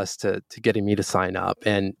catalyst to getting me to sign up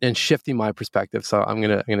and shifting my perspective. So I'm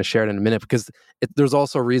gonna share it in a minute, because there's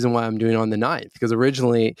also a reason why I'm doing it on the 9th, because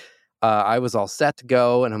originally I was all set to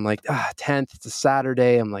go, and I'm like, 10th, it's a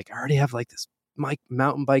Saturday. I'm like, I already have this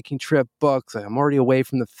mountain biking trip booked. I'm already away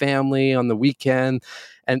from the family on the weekend.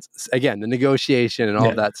 And again, the negotiation and all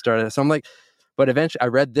of that started. So I'm like, but eventually I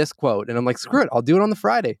read this quote and I'm like, screw it, I'll do it on the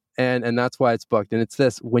Friday. And that's why it's booked. And it's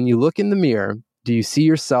this: when you look in the mirror, do you see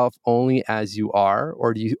yourself only as you are,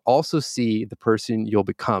 or do you also see the person you'll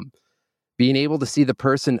become? Being able to see the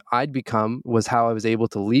person I'd become was how I was able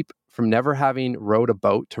to leap from never having rowed a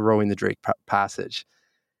boat to rowing the Drake Passage.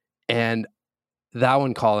 And that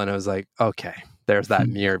one, Colin, I was like, okay, there's that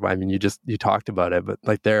mirror. I mean, you talked about it, but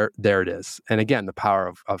like there it is. And again, the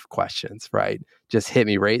power of questions, right? Just hit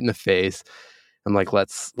me right in the face. I'm like,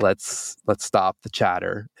 let's stop the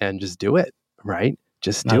chatter and just do it, right?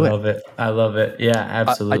 Just do it. I love it. Yeah,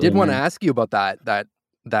 absolutely. I did want to ask you about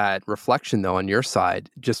that reflection though on your side.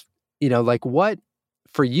 Just, like what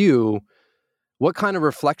for you, what kind of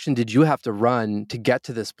reflection did you have to run to get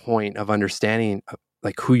to this point of understanding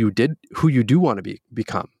like who you do want to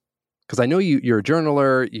become? Because I know you're a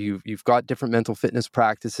journaler, you've got different mental fitness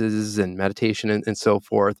practices and meditation and so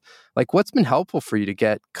forth. Like what's been helpful for you to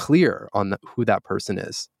get clear on who that person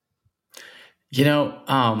is?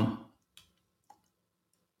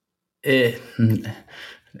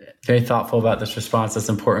 Very thoughtful about this response. That's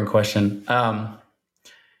an important question.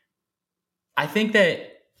 I think that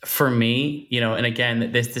for me, and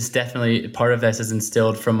again, this definitely part of this is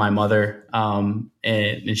instilled from my mother.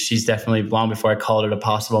 And she's definitely, long before I called it a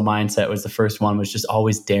possible mindset, was the first one, was just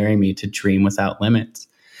always daring me to dream without limits.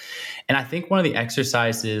 And I think one of the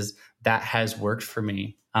exercises that has worked for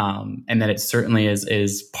me, and that it certainly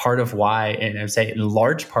is part of why, and I would say in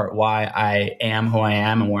large part why I am who I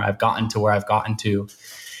am and where I've gotten to where I've gotten to,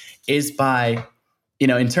 is by,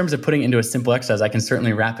 in terms of putting it into a simple exercise, I can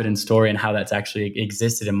certainly wrap it in story and how that's actually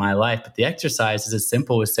existed in my life. But the exercise is as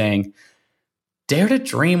simple as saying, dare to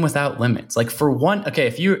dream without limits. Like for one, okay,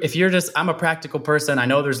 if you're just, I'm a practical person, I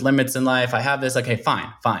know there's limits in life, I have this, okay,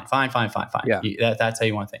 fine. Yeah. That's how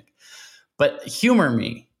you want to think. But humor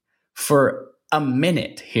me for a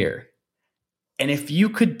minute here. And if you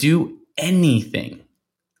could do anything,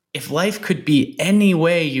 if life could be any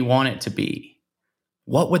way you want it to be,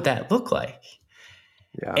 what would that look like?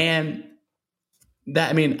 Yeah. And that,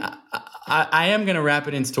 I mean, I am going to wrap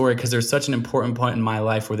it in story because there's such an important point in my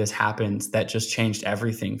life where this happens that just changed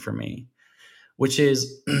everything for me, which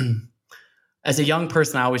is as a young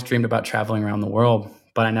person, I always dreamed about traveling around the world,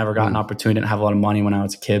 but I never got an opportunity. I didn't have a lot of money when I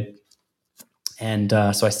was a kid. And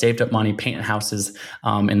so I saved up money painting houses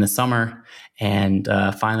in the summer. And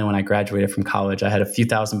finally, when I graduated from college, I had a few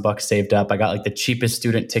 $1,000 saved up. I got like the cheapest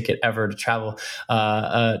student ticket ever to travel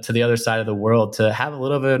to the other side of the world to have a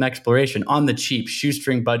little bit of an exploration on the cheap,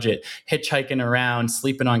 shoestring budget, hitchhiking around,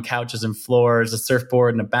 sleeping on couches and floors, a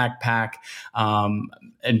surfboard and a backpack.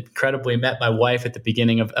 Incredibly met my wife at the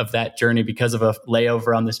beginning of that journey because of a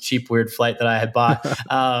layover on this cheap, weird flight that I had bought.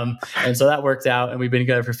 And so that worked out and we've been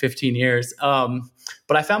together for 15 years.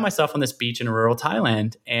 But I found myself on this beach in rural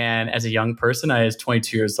Thailand. And as a young person, I was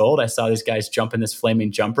 22 years old. I saw these guys jumping this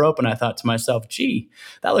flaming jump rope. And I thought to myself, gee,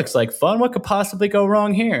 that looks like fun. What could possibly go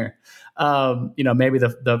wrong here? Maybe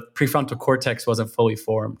the prefrontal cortex wasn't fully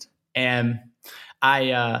formed. And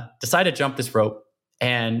I decided to jump this rope.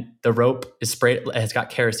 And the rope is sprayed, has got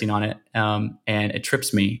kerosene on it, and it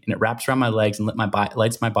trips me, and it wraps around my legs and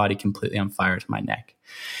lights my body completely on fire to my neck.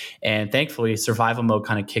 And thankfully, survival mode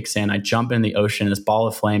kind of kicks in. I jump in the ocean, this ball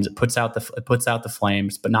of flames. It puts out the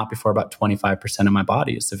flames, but not before about 25% of my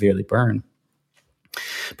body is severely burned,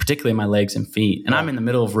 particularly my legs and feet. And I'm in the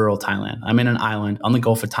middle of rural Thailand. I'm in an island on the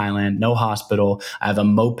Gulf of Thailand, no hospital. I have a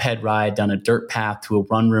moped ride down a dirt path to a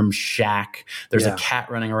one-room shack. There's a cat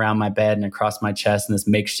running around my bed and across my chest in this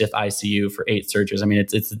makeshift ICU for 8 surgeries. I mean,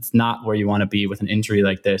 it's not where you want to be with an injury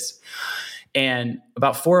like this. And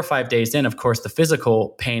about 4 or 5 days in, of course, the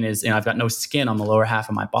physical pain is, I've got no skin on the lower half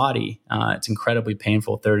of my body. It's incredibly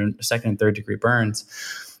painful, second and third degree burns.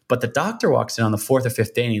 But the doctor walks in on the 4th or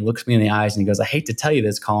 5th day and he looks me in the eyes and he goes, I hate to tell you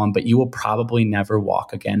this, Colin, but you will probably never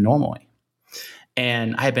walk again normally.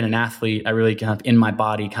 And I had been an athlete, I really kind of in my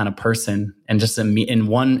body kind of person. And just in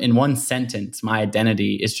one sentence, my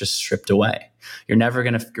identity is just stripped away. You're never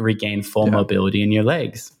going to regain full mobility in your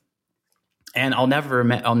legs. And I'll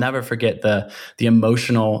never forget the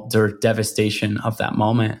emotional devastation of that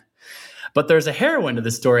moment. But there's a heroine to the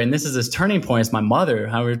story, and this is this turning point. It's my mother.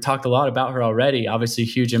 We've talked a lot about her already. Obviously,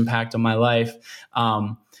 huge impact on my life.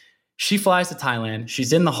 She flies to Thailand.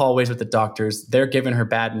 She's in the hallways with the doctors. They're giving her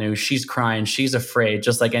bad news. She's crying. She's afraid,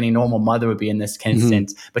 just like any normal mother would be in this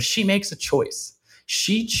instance. But she makes a choice.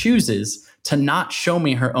 She chooses to not show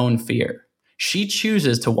me her own fear. She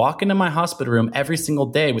chooses to walk into my hospital room every single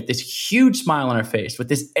day with this huge smile on her face, with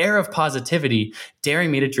this air of positivity,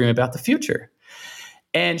 daring me to dream about the future.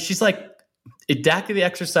 And she's like, exactly the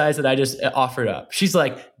exercise that I just offered up. She's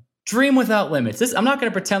like, dream without limits. I'm not going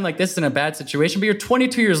to pretend like this is in a bad situation, but you're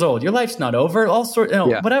 22 years old. Your life's not over. All sorts,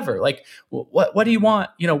 whatever. Like, what do you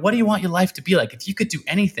want? What do you want your life to be like if you could do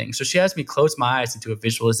anything? So she has me close my eyes and do a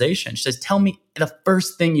visualization. She says, tell me the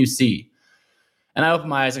first thing you see. And I opened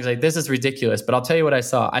my eyes and I was like, this is ridiculous. But I'll tell you what I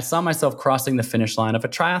saw. I saw myself crossing the finish line of a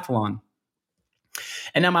triathlon.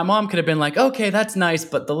 And now my mom could have been like, okay, that's nice,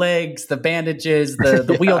 but the legs, the bandages,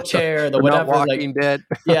 the wheelchair, the whatever, not walking dead.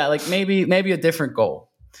 Yeah, like maybe a different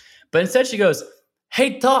goal. But instead she goes,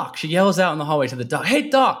 hey, doc, she yells out in the hallway to the doc, hey,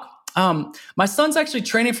 doc, my son's actually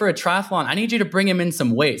training for a triathlon. I need you to bring him in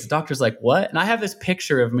some weights. The doctor's like, what? And I have this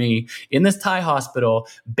picture of me in this Thai hospital,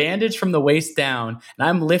 bandaged from the waist down, and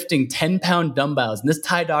I'm lifting 10-pound dumbbells. And this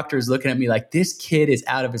Thai doctor is looking at me like, this kid is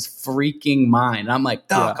out of his freaking mind. And I'm like,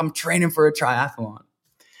 doc, I'm training for a triathlon.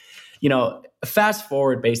 Fast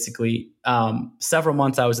forward, basically, several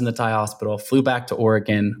months I was in the Thai hospital, flew back to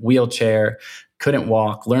Oregon, wheelchair, couldn't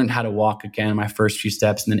walk, learned how to walk again, my first few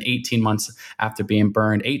steps. And then 18 months after being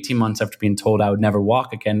burned, 18 months after being told I would never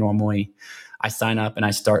walk again normally, I sign up and I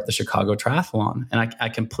start the Chicago Triathlon. And I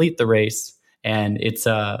complete the race. And it's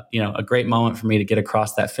a great moment for me to get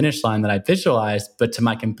across that finish line that I visualized. But to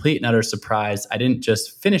my complete and utter surprise, I didn't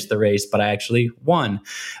just finish the race, but I actually won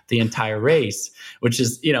the entire race, which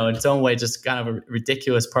is, in its own way, just kind of a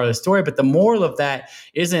ridiculous part of the story. But the moral of that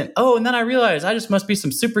isn't, and then I realized I just must be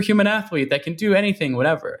some superhuman athlete that can do anything,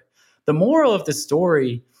 whatever. The moral of the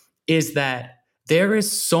story is that there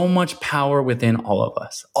is so much power within all of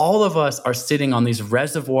us. All of us are sitting on these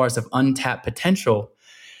reservoirs of untapped potential.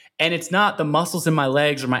 And it's not the muscles in my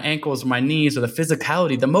legs or my ankles or my knees or the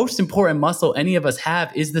physicality. The most important muscle any of us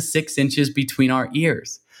have is the 6 inches between our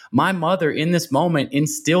ears. My mother in this moment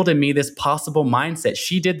instilled in me this possible mindset.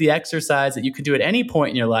 She did the exercise that you can do at any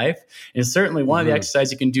point in your life. And certainly one of the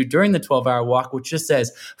exercises you can do during the 12-hour walk, which just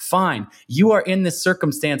says, fine, you are in this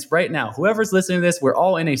circumstance right now. Whoever's listening to this, we're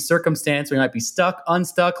all in a circumstance where we might be stuck,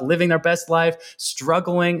 unstuck, living their best life,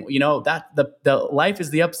 struggling. That the life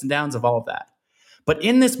is the ups and downs of all of that. But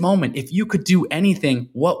in this moment, if you could do anything,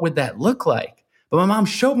 what would that look like? But my mom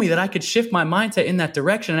showed me that I could shift my mindset in that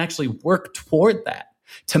direction and actually work toward that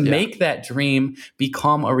to make that dream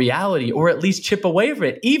become a reality, or at least chip away from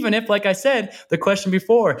it. Even if, like I said, the question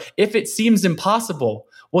before, if it seems impossible,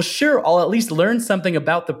 well, sure, I'll at least learn something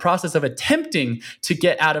about the process of attempting to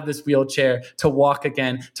get out of this wheelchair, to walk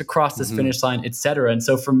again, to cross this finish line, et cetera. And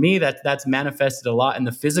so for me, that's manifested a lot in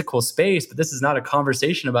the physical space, but this is not a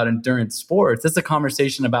conversation about endurance sports. This is a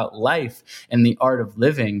conversation about life and the art of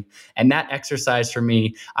living. And that exercise for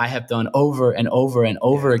me, I have done over and over and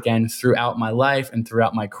over again throughout my life and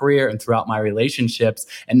throughout my career and throughout my relationships.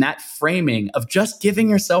 And that framing of just giving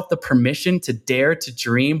yourself the permission to dare to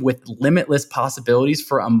dream with limitless possibilities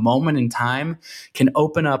for a moment in time can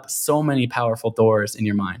open up so many powerful doors in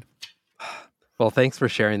your mind. Well, thanks for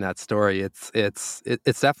sharing that story. It's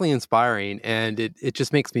definitely inspiring, and it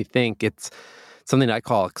just makes me think. It's something I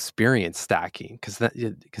call experience stacking,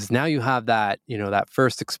 because now you have that that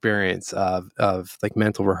first experience of like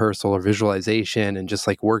mental rehearsal or visualization and just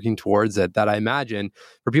like working towards it. That I imagine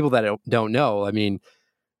for people that don't know, I mean,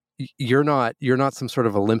 you're not some sort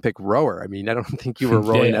of Olympic rower. I mean, I don't think you were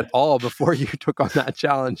rowing at all before you took on that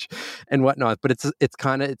challenge and whatnot. But it's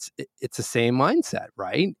the same mindset,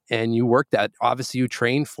 right? And you worked at, obviously you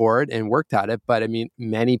trained for it and worked at it. But I mean,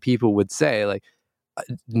 many people would say like,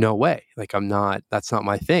 no way, like that's not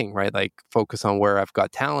my thing, right? Like focus on where I've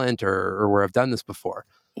got talent or where I've done this before.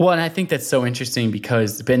 Well, and I think that's so interesting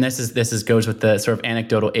because, Ben, this goes with the sort of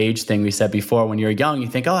anecdotal age thing we said before. When you're young, you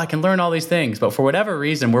think, I can learn all these things. But for whatever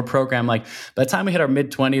reason, we're programmed like by the time we hit our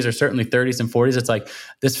mid-20s or certainly 30s and 40s, it's like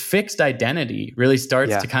this fixed identity really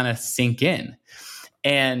starts to kind of sink in.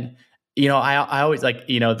 And I always like,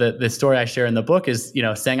 the story I share in the book is,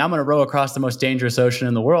 saying I'm going to row across the most dangerous ocean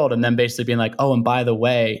in the world. And then basically being like, and by the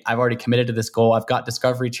way, I've already committed to this goal. I've got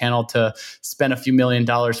Discovery Channel to spend a few $1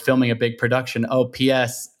 million filming a big production. Oh,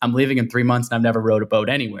 P.S. I'm leaving in 3 months and I've never rowed a boat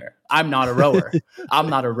anywhere. I'm not a rower. I'm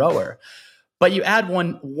not a rower. But you add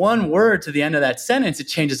one word to the end of that sentence, it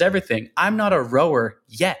changes everything. I'm not a rower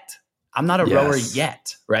yet. I'm not a rower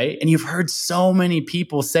yet, right? And you've heard so many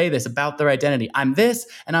people say this about their identity. I'm this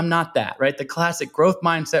and I'm not that, right? The classic growth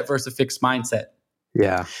mindset versus fixed mindset.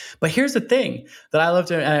 Yeah. But here's the thing that I love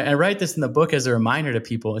to, and I write this in the book as a reminder to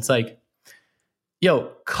people. It's like,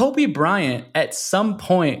 Kobe Bryant at some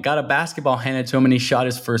point got a basketball handed to him and he shot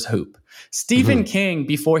his first hoop. Stephen King,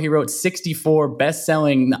 before he wrote 64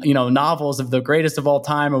 best-selling, novels of the greatest of all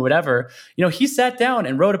time or whatever, he sat down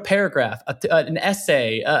and wrote a paragraph, an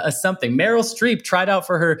essay, something. Meryl Streep tried out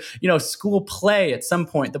for her, school play at some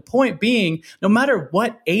point. The point being, no matter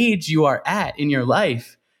what age you are at in your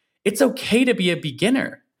life, it's okay to be a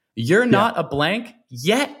beginner. You're not a blank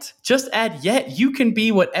yet. Just add yet. You can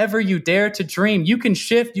be whatever you dare to dream. You can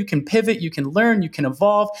shift, you can pivot, you can learn, you can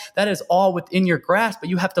evolve. That is all within your grasp, but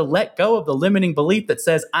you have to let go of the limiting belief that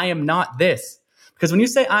says, I am not this. Because when you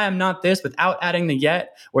say I am not this without adding the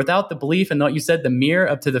yet, without the belief and what you said, the mirror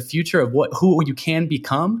up to the future of who you can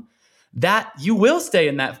become, that you will stay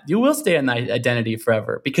in that identity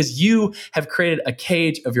forever because you have created a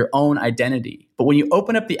cage of your own identity. But when you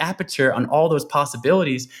open up the aperture on all those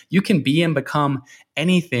possibilities, you can be and become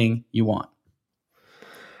anything you want.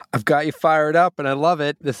 I've got you fired up and I love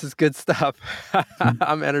it. This is good stuff.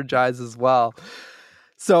 I'm energized as well.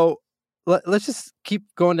 So let's just keep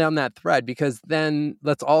going down that thread, because then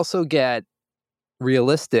let's also get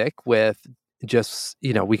realistic with just,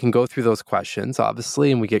 we can go through those questions,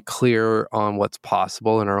 obviously, and we get clear on what's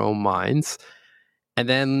possible in our own minds. And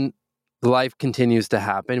then life continues to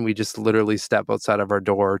happen. We just literally step outside of our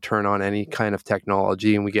door, turn on any kind of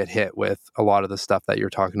technology, and we get hit with a lot of the stuff that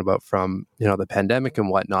you're talking about from, the pandemic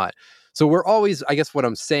and whatnot. So we're always, I guess what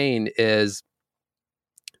I'm saying is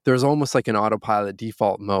there's almost like an autopilot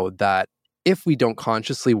default mode that if we don't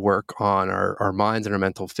consciously work on our minds and our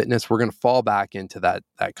mental fitness, we're going to fall back into that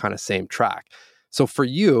kind of same track. So for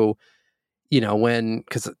you,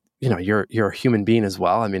 because you're a human being as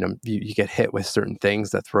well. I mean, you get hit with certain things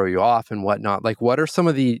that throw you off and whatnot. Like, what are some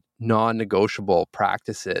of the non-negotiable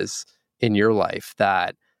practices in your life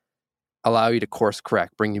that allow you to course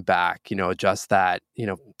correct, bring you back, adjust that,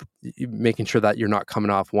 making sure that you're not coming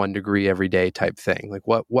off 1 degree every day type thing? Like,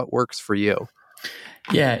 what works for you?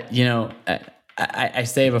 Yeah, I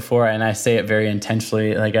say before, and I say it very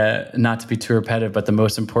intentionally, like not to be too repetitive, but the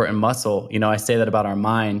most important muscle. I say that about our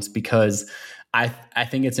minds because I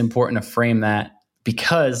think it's important to frame that,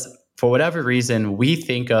 because for whatever reason we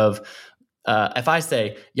think of, if I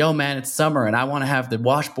say, yo man, it's summer and I want to have the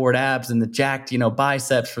washboard abs and the jacked,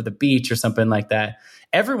 biceps for the beach or something like that,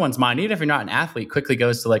 everyone's mind, even if you're not an athlete, quickly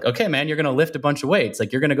goes to like, okay, man, you're going to lift a bunch of weights.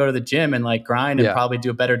 Like, you're going to go to the gym and like grind and probably do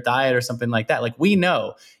a better diet or something like that. Like, we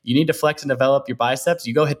know you need to flex and develop your biceps.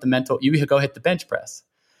 You go hit the bench press.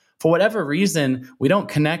 For whatever reason, we don't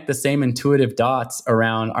connect the same intuitive dots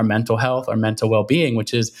around our mental health, our mental well-being,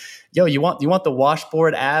 which is, you want the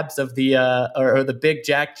washboard abs of the or the big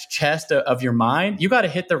jacked chest of your mind. You got to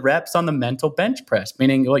hit the reps on the mental bench press.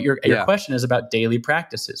 Meaning, what your question is about daily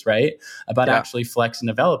practices, right? About actually flexing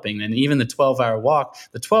and developing, and even the 12-hour walk.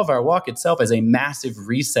 The 12-hour walk itself is a massive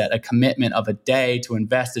reset, a commitment of a day to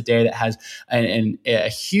invest a day that has a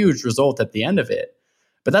huge result at the end of it.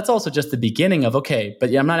 But that's also just the beginning of, okay,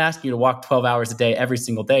 but I'm not asking you to walk 12 hours a day every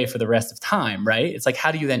single day for the rest of time, right? It's like,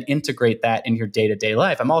 how do you then integrate that in your day-to-day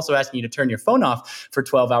life? I'm also asking you to turn your phone off for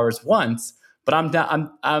 12 hours once, but I'm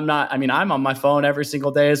on my phone every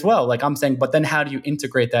single day as well. Like, I'm saying, but then how do you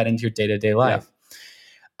integrate that into your day-to-day life? Yeah.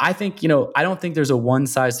 I think, I don't think there's a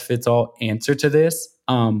one-size-fits-all answer to this.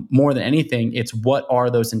 More than anything, it's what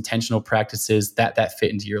are those intentional practices that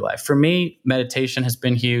fit into your life? For me, meditation has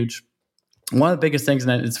been huge. One of the biggest things,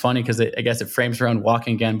 and it's funny because I guess it frames around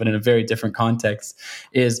walking again, but in a very different context,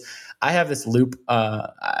 is I have this loop.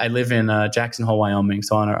 I live in Jackson Hole, Wyoming,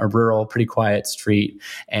 so on a rural, pretty quiet street,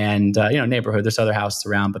 and neighborhood. There's other houses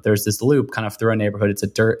around, but there's this loop kind of through a neighborhood. It's a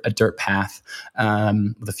dirt path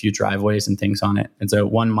with a few driveways and things on it. It's a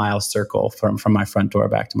 1 mile circle from my front door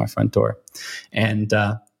back to my front door. And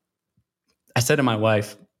I said to my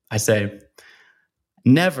wife, I say,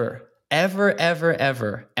 never, ever, ever,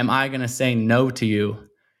 ever am I going to say no to you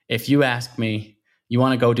if you ask me, you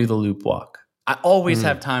want to go do the loop walk. I always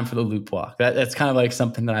have time for the loop walk. That's kind of like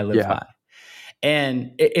something that I live by.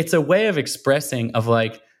 And it's a way of expressing of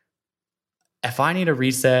like, if I need a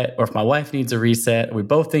reset, or if my wife needs a reset, or we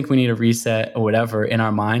both think we need a reset or whatever in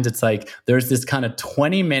our minds, it's like there's this kind of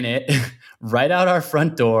 20-minute right out our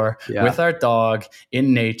front door with our dog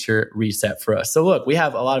in nature reset for us. So look, we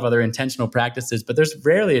have a lot of other intentional practices, but there's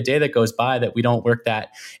rarely a day that goes by that we don't work that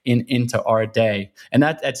into our day. And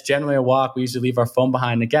that's generally a walk. We usually leave our phone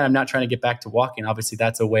behind. And again, I'm not trying to get back to walking. Obviously,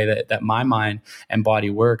 that's a way that my mind and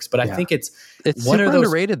body works. But I think it's super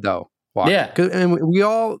underrated though. Walking. Yeah. And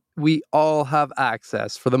we all have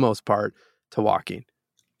access for the most part to walking.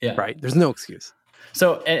 Yeah. Right. There's no excuse.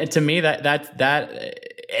 So to me, that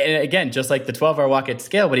and again, just like the 12-hour walk at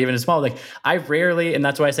scale, but even a small, like I rarely, and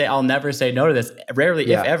that's why I say I'll never say no to this.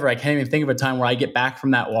 Rarely, if ever, I can't even think of a time where I get back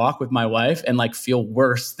from that walk with my wife and like feel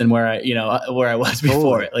worse than where I was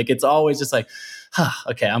before it. Like, it's always just like,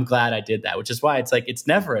 okay, I'm glad I did that, which is why it's like, it's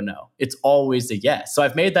never a no. It's always a yes. So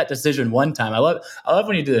I've made that decision one time. I love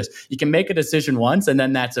when you do this. You can make a decision once and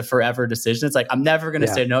then that's a forever decision. It's like, I'm never going to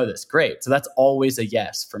say no to this. Great. So that's always a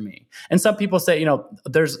yes for me. And some people say,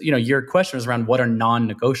 there's, your question was around what are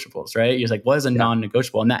non-negotiables, right? You're like, what is a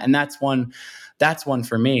non-negotiable? And that's one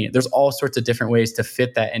for me. There's all sorts of different ways to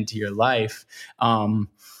fit that into your life.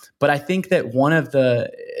 But I think that one of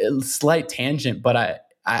the slight tangent, but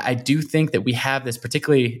I do think that we have this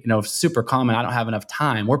particularly, super common. I don't have enough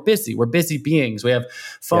time. We're busy. We're busy beings. We have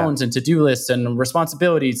phones and to-do lists and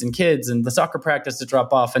responsibilities and kids and the soccer practice to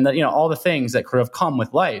drop off and all the things that could have come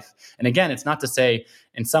with life. And again, it's not to say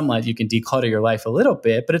in some life you can declutter your life a little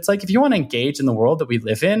bit, but it's like if you want to engage in the world that we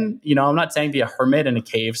live in, I'm not saying be a hermit in a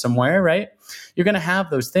cave somewhere, right? You're going to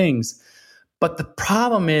have those things. But the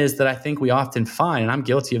problem is that I think we often find, and I'm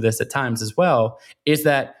guilty of this at times as well, is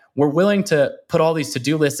that we're willing to put all these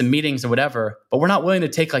to-do lists and meetings and whatever, but we're not willing to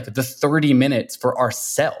take like the 30 minutes for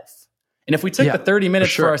ourselves. And if we took the 30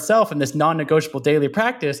 minutes for ourselves in this non-negotiable daily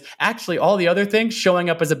practice, actually all the other things, showing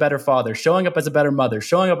up as a better father, showing up as a better mother,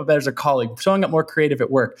 showing up better as a colleague, showing up more creative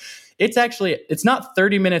at work, it's not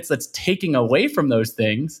 30 minutes that's taking away from those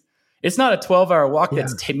things. It's not a 12-hour walk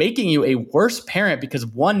that's making you a worse parent because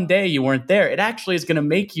one day you weren't there. It actually is going to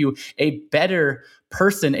make you a better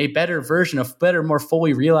person, a better version, a better, more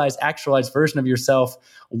fully realized, actualized version of yourself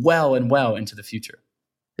well into the future.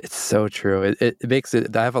 It's so true. It makes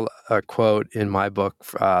it. I have a quote in my book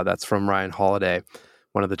that's from Ryan Holiday,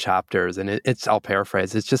 one of the chapters, and I'll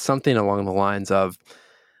paraphrase. It's just something along the lines of,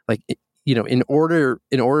 like, in order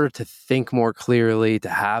to think more clearly, to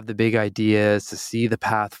have the big ideas, to see the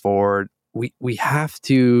path forward, we have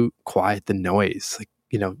to quiet the noise, like,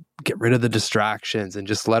 get rid of the distractions and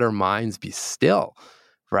just let our minds be still,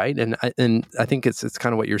 right? And I think it's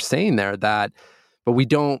kind of what you're saying there, but we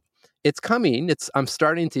don't. It's coming. I'm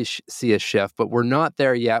starting to see a shift, but we're not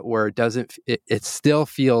there yet where it still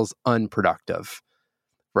feels unproductive,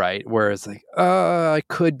 right? Whereas like, I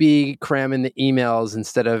could be cramming the emails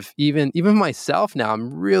instead of even myself now.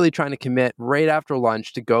 I'm really trying to commit right after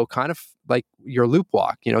lunch to go kind of like your loop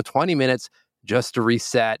walk, 20 minutes just to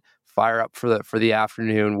reset, fire up for the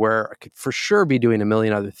afternoon, where I could for sure be doing a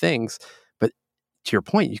million other things. But to your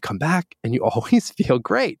point, you come back and you always feel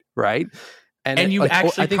great, right? And you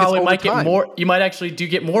actually probably might get more. You might actually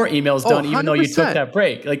get more emails done, even though you took that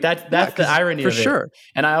break. Like that's the irony of it. For sure.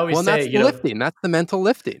 And I always say, that's the lifting. That's the mental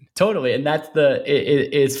lifting. Totally. And that's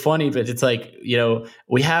it's funny, but it's like,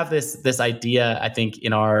 we have this idea, I think,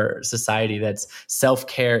 in our society that's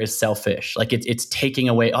self-care is selfish. Like it's taking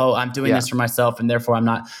away, I'm doing this for myself and therefore I'm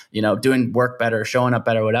not, doing work better, showing up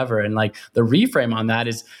better, whatever. And like the reframe on that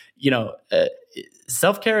is,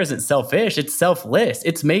 self-care isn't selfish, it's selfless.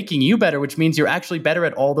 It's making you better, which means you're actually better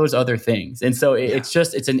at all those other things. And so it's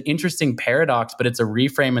an interesting paradox, but it's a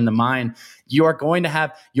reframe in the mind. You are going to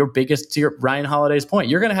have to your Ryan Holiday's point,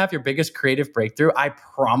 you're going to have your biggest creative breakthrough. I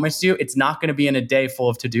promise you, it's not going to be in a day full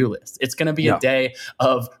of to-do lists. It's going to be a day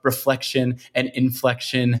of reflection and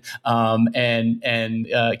inflection,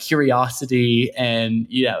 and curiosity. And,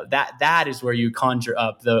 that is where you conjure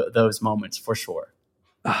up those moments for sure.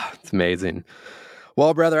 It's amazing.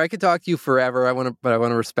 Well, brother, I could talk to you forever. But I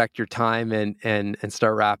want to respect your time and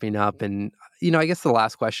start wrapping up. And I guess the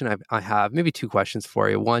last question I have, maybe two questions for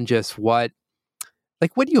you. One, just what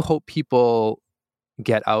do you hope people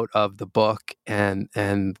get out of the book and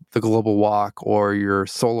the global walk or your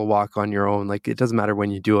solo walk on your own? Like, it doesn't matter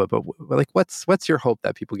when you do it, but like, what's your hope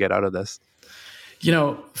that people get out of this?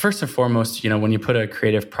 First and foremost, when you put a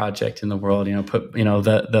creative project in the world, put,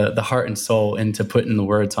 the heart and soul into putting the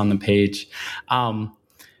words on the page.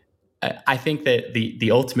 I think that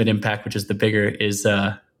the ultimate impact, which is the bigger, is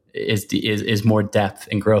more depth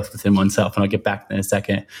and growth within oneself. And I'll get back to that in a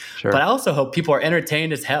second. Sure. But I also hope people are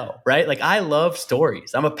entertained as hell, right? Like, I love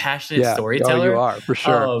stories. I'm a passionate storyteller. You are, for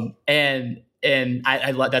sure. And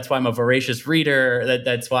I that's why I'm a voracious reader.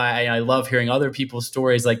 That's why I love hearing other people's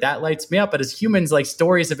stories. Like, that lights me up. But as humans, like,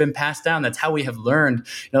 stories have been passed down. That's how we have learned.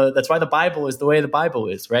 That's why the Bible is the way the Bible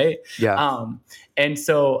is, right? Yeah. And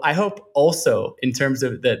so I hope also, in terms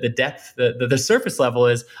of the depth, the surface level,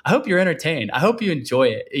 is I hope you're entertained. I hope you enjoy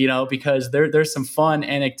it, because there's some fun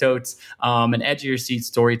anecdotes and edge of your seat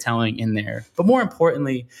storytelling in there. But more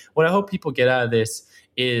importantly, what I hope people get out of this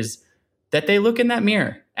is that they look in that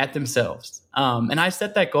mirror at themselves. And I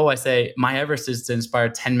set that goal. I say my Everest is to inspire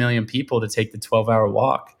 10 million people to take the 12-hour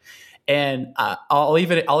walk. And I'll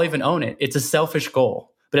even own it. It's a selfish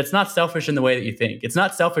goal, but it's not selfish in the way that you think. It's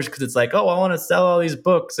not selfish because it's like, I want to sell all these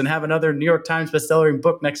books and have another New York Times bestselling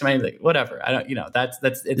book next to my name. Like, whatever. I don't,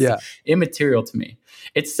 it's immaterial to me.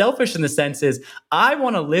 It's selfish in the sense is I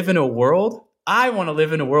want to live in a world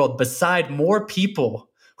beside more people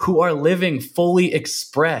who are living fully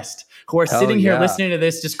expressed, who are sitting here listening to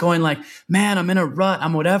this, just going like, man, I'm in a rut,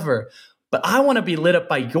 I'm whatever. but I want to be lit up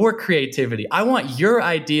by your creativity. I want your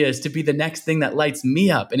ideas to be the next thing that lights me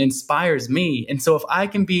up and inspires me. And so if I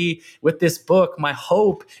can be with this book, my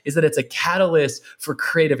hope is that it's a catalyst for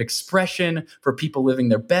creative expression, for people living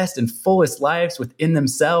their best and fullest lives within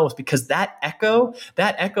themselves, because that echo,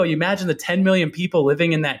 you imagine the 10 million people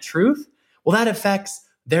living in that truth. Well, that affects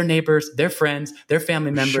their neighbors, their friends, their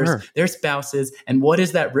family members, their spouses. And what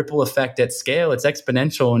is that ripple effect at scale? It's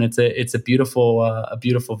exponential, and it's a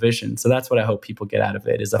beautiful vision. So that's what I hope people get out of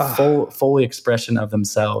it, is a fully expression of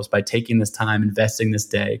themselves by taking this time, investing this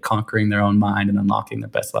day, conquering their own mind and unlocking their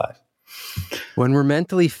best life. When we're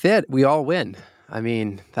mentally fit, we all win. I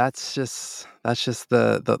mean, that's just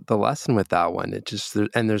the lesson with that one.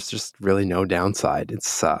 And there's just really no downside.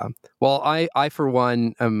 It's well, I for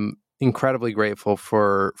one am incredibly grateful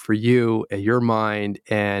for you and your mind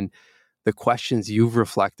and the questions you've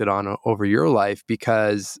reflected on over your life,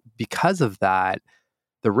 because of that,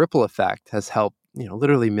 the ripple effect has helped,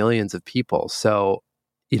 literally millions of people. So,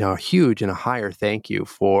 a huge and a higher thank you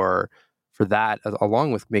for that,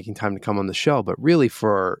 along with making time to come on the show, but really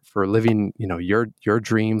for living, your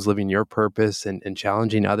dreams, living your purpose, and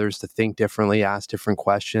challenging others to think differently, ask different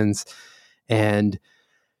questions, and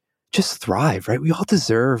just thrive, right? We all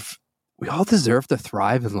deserve to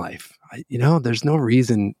thrive in life. There's no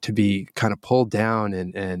reason to be kind of pulled down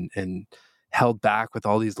and held back with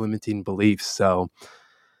all these limiting beliefs. So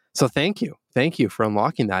thank you for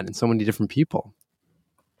unlocking that in so many different people.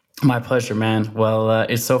 My pleasure, man. Well,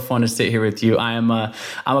 it's so fun to sit here with you. I'm a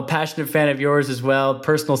passionate fan of yours as well.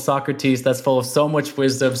 Personal Socrates, that's full of so much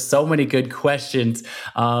wisdom, so many good questions.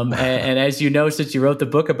 And as you know, since you wrote the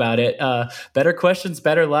book about it, better questions,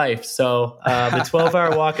 better life. So the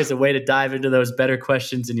 12-hour walk is a way to dive into those better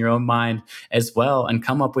questions in your own mind as well and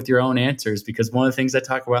come up with your own answers. Because one of the things I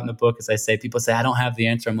talk about in the book is people say, I don't have the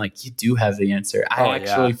answer. I'm like, you do have the answer. I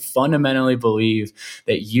actually fundamentally believe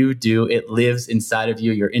that you do. It lives inside of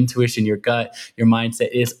you. Your intuition, your gut, your mindset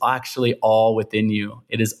is actually all within you.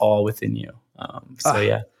 It is all within you.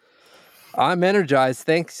 Yeah. I'm energized.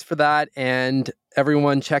 Thanks for that. And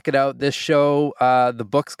everyone, check it out. This show, the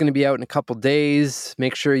book's going to be out in a couple days.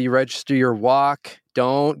 Make sure you register your walk.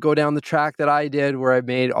 Don't go down the track that I did where I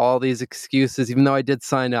made all these excuses. Even though I did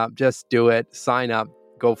sign up, just do it. Sign up,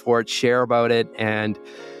 go for it, share about it. And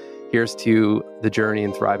here's to the journey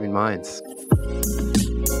in thriving minds.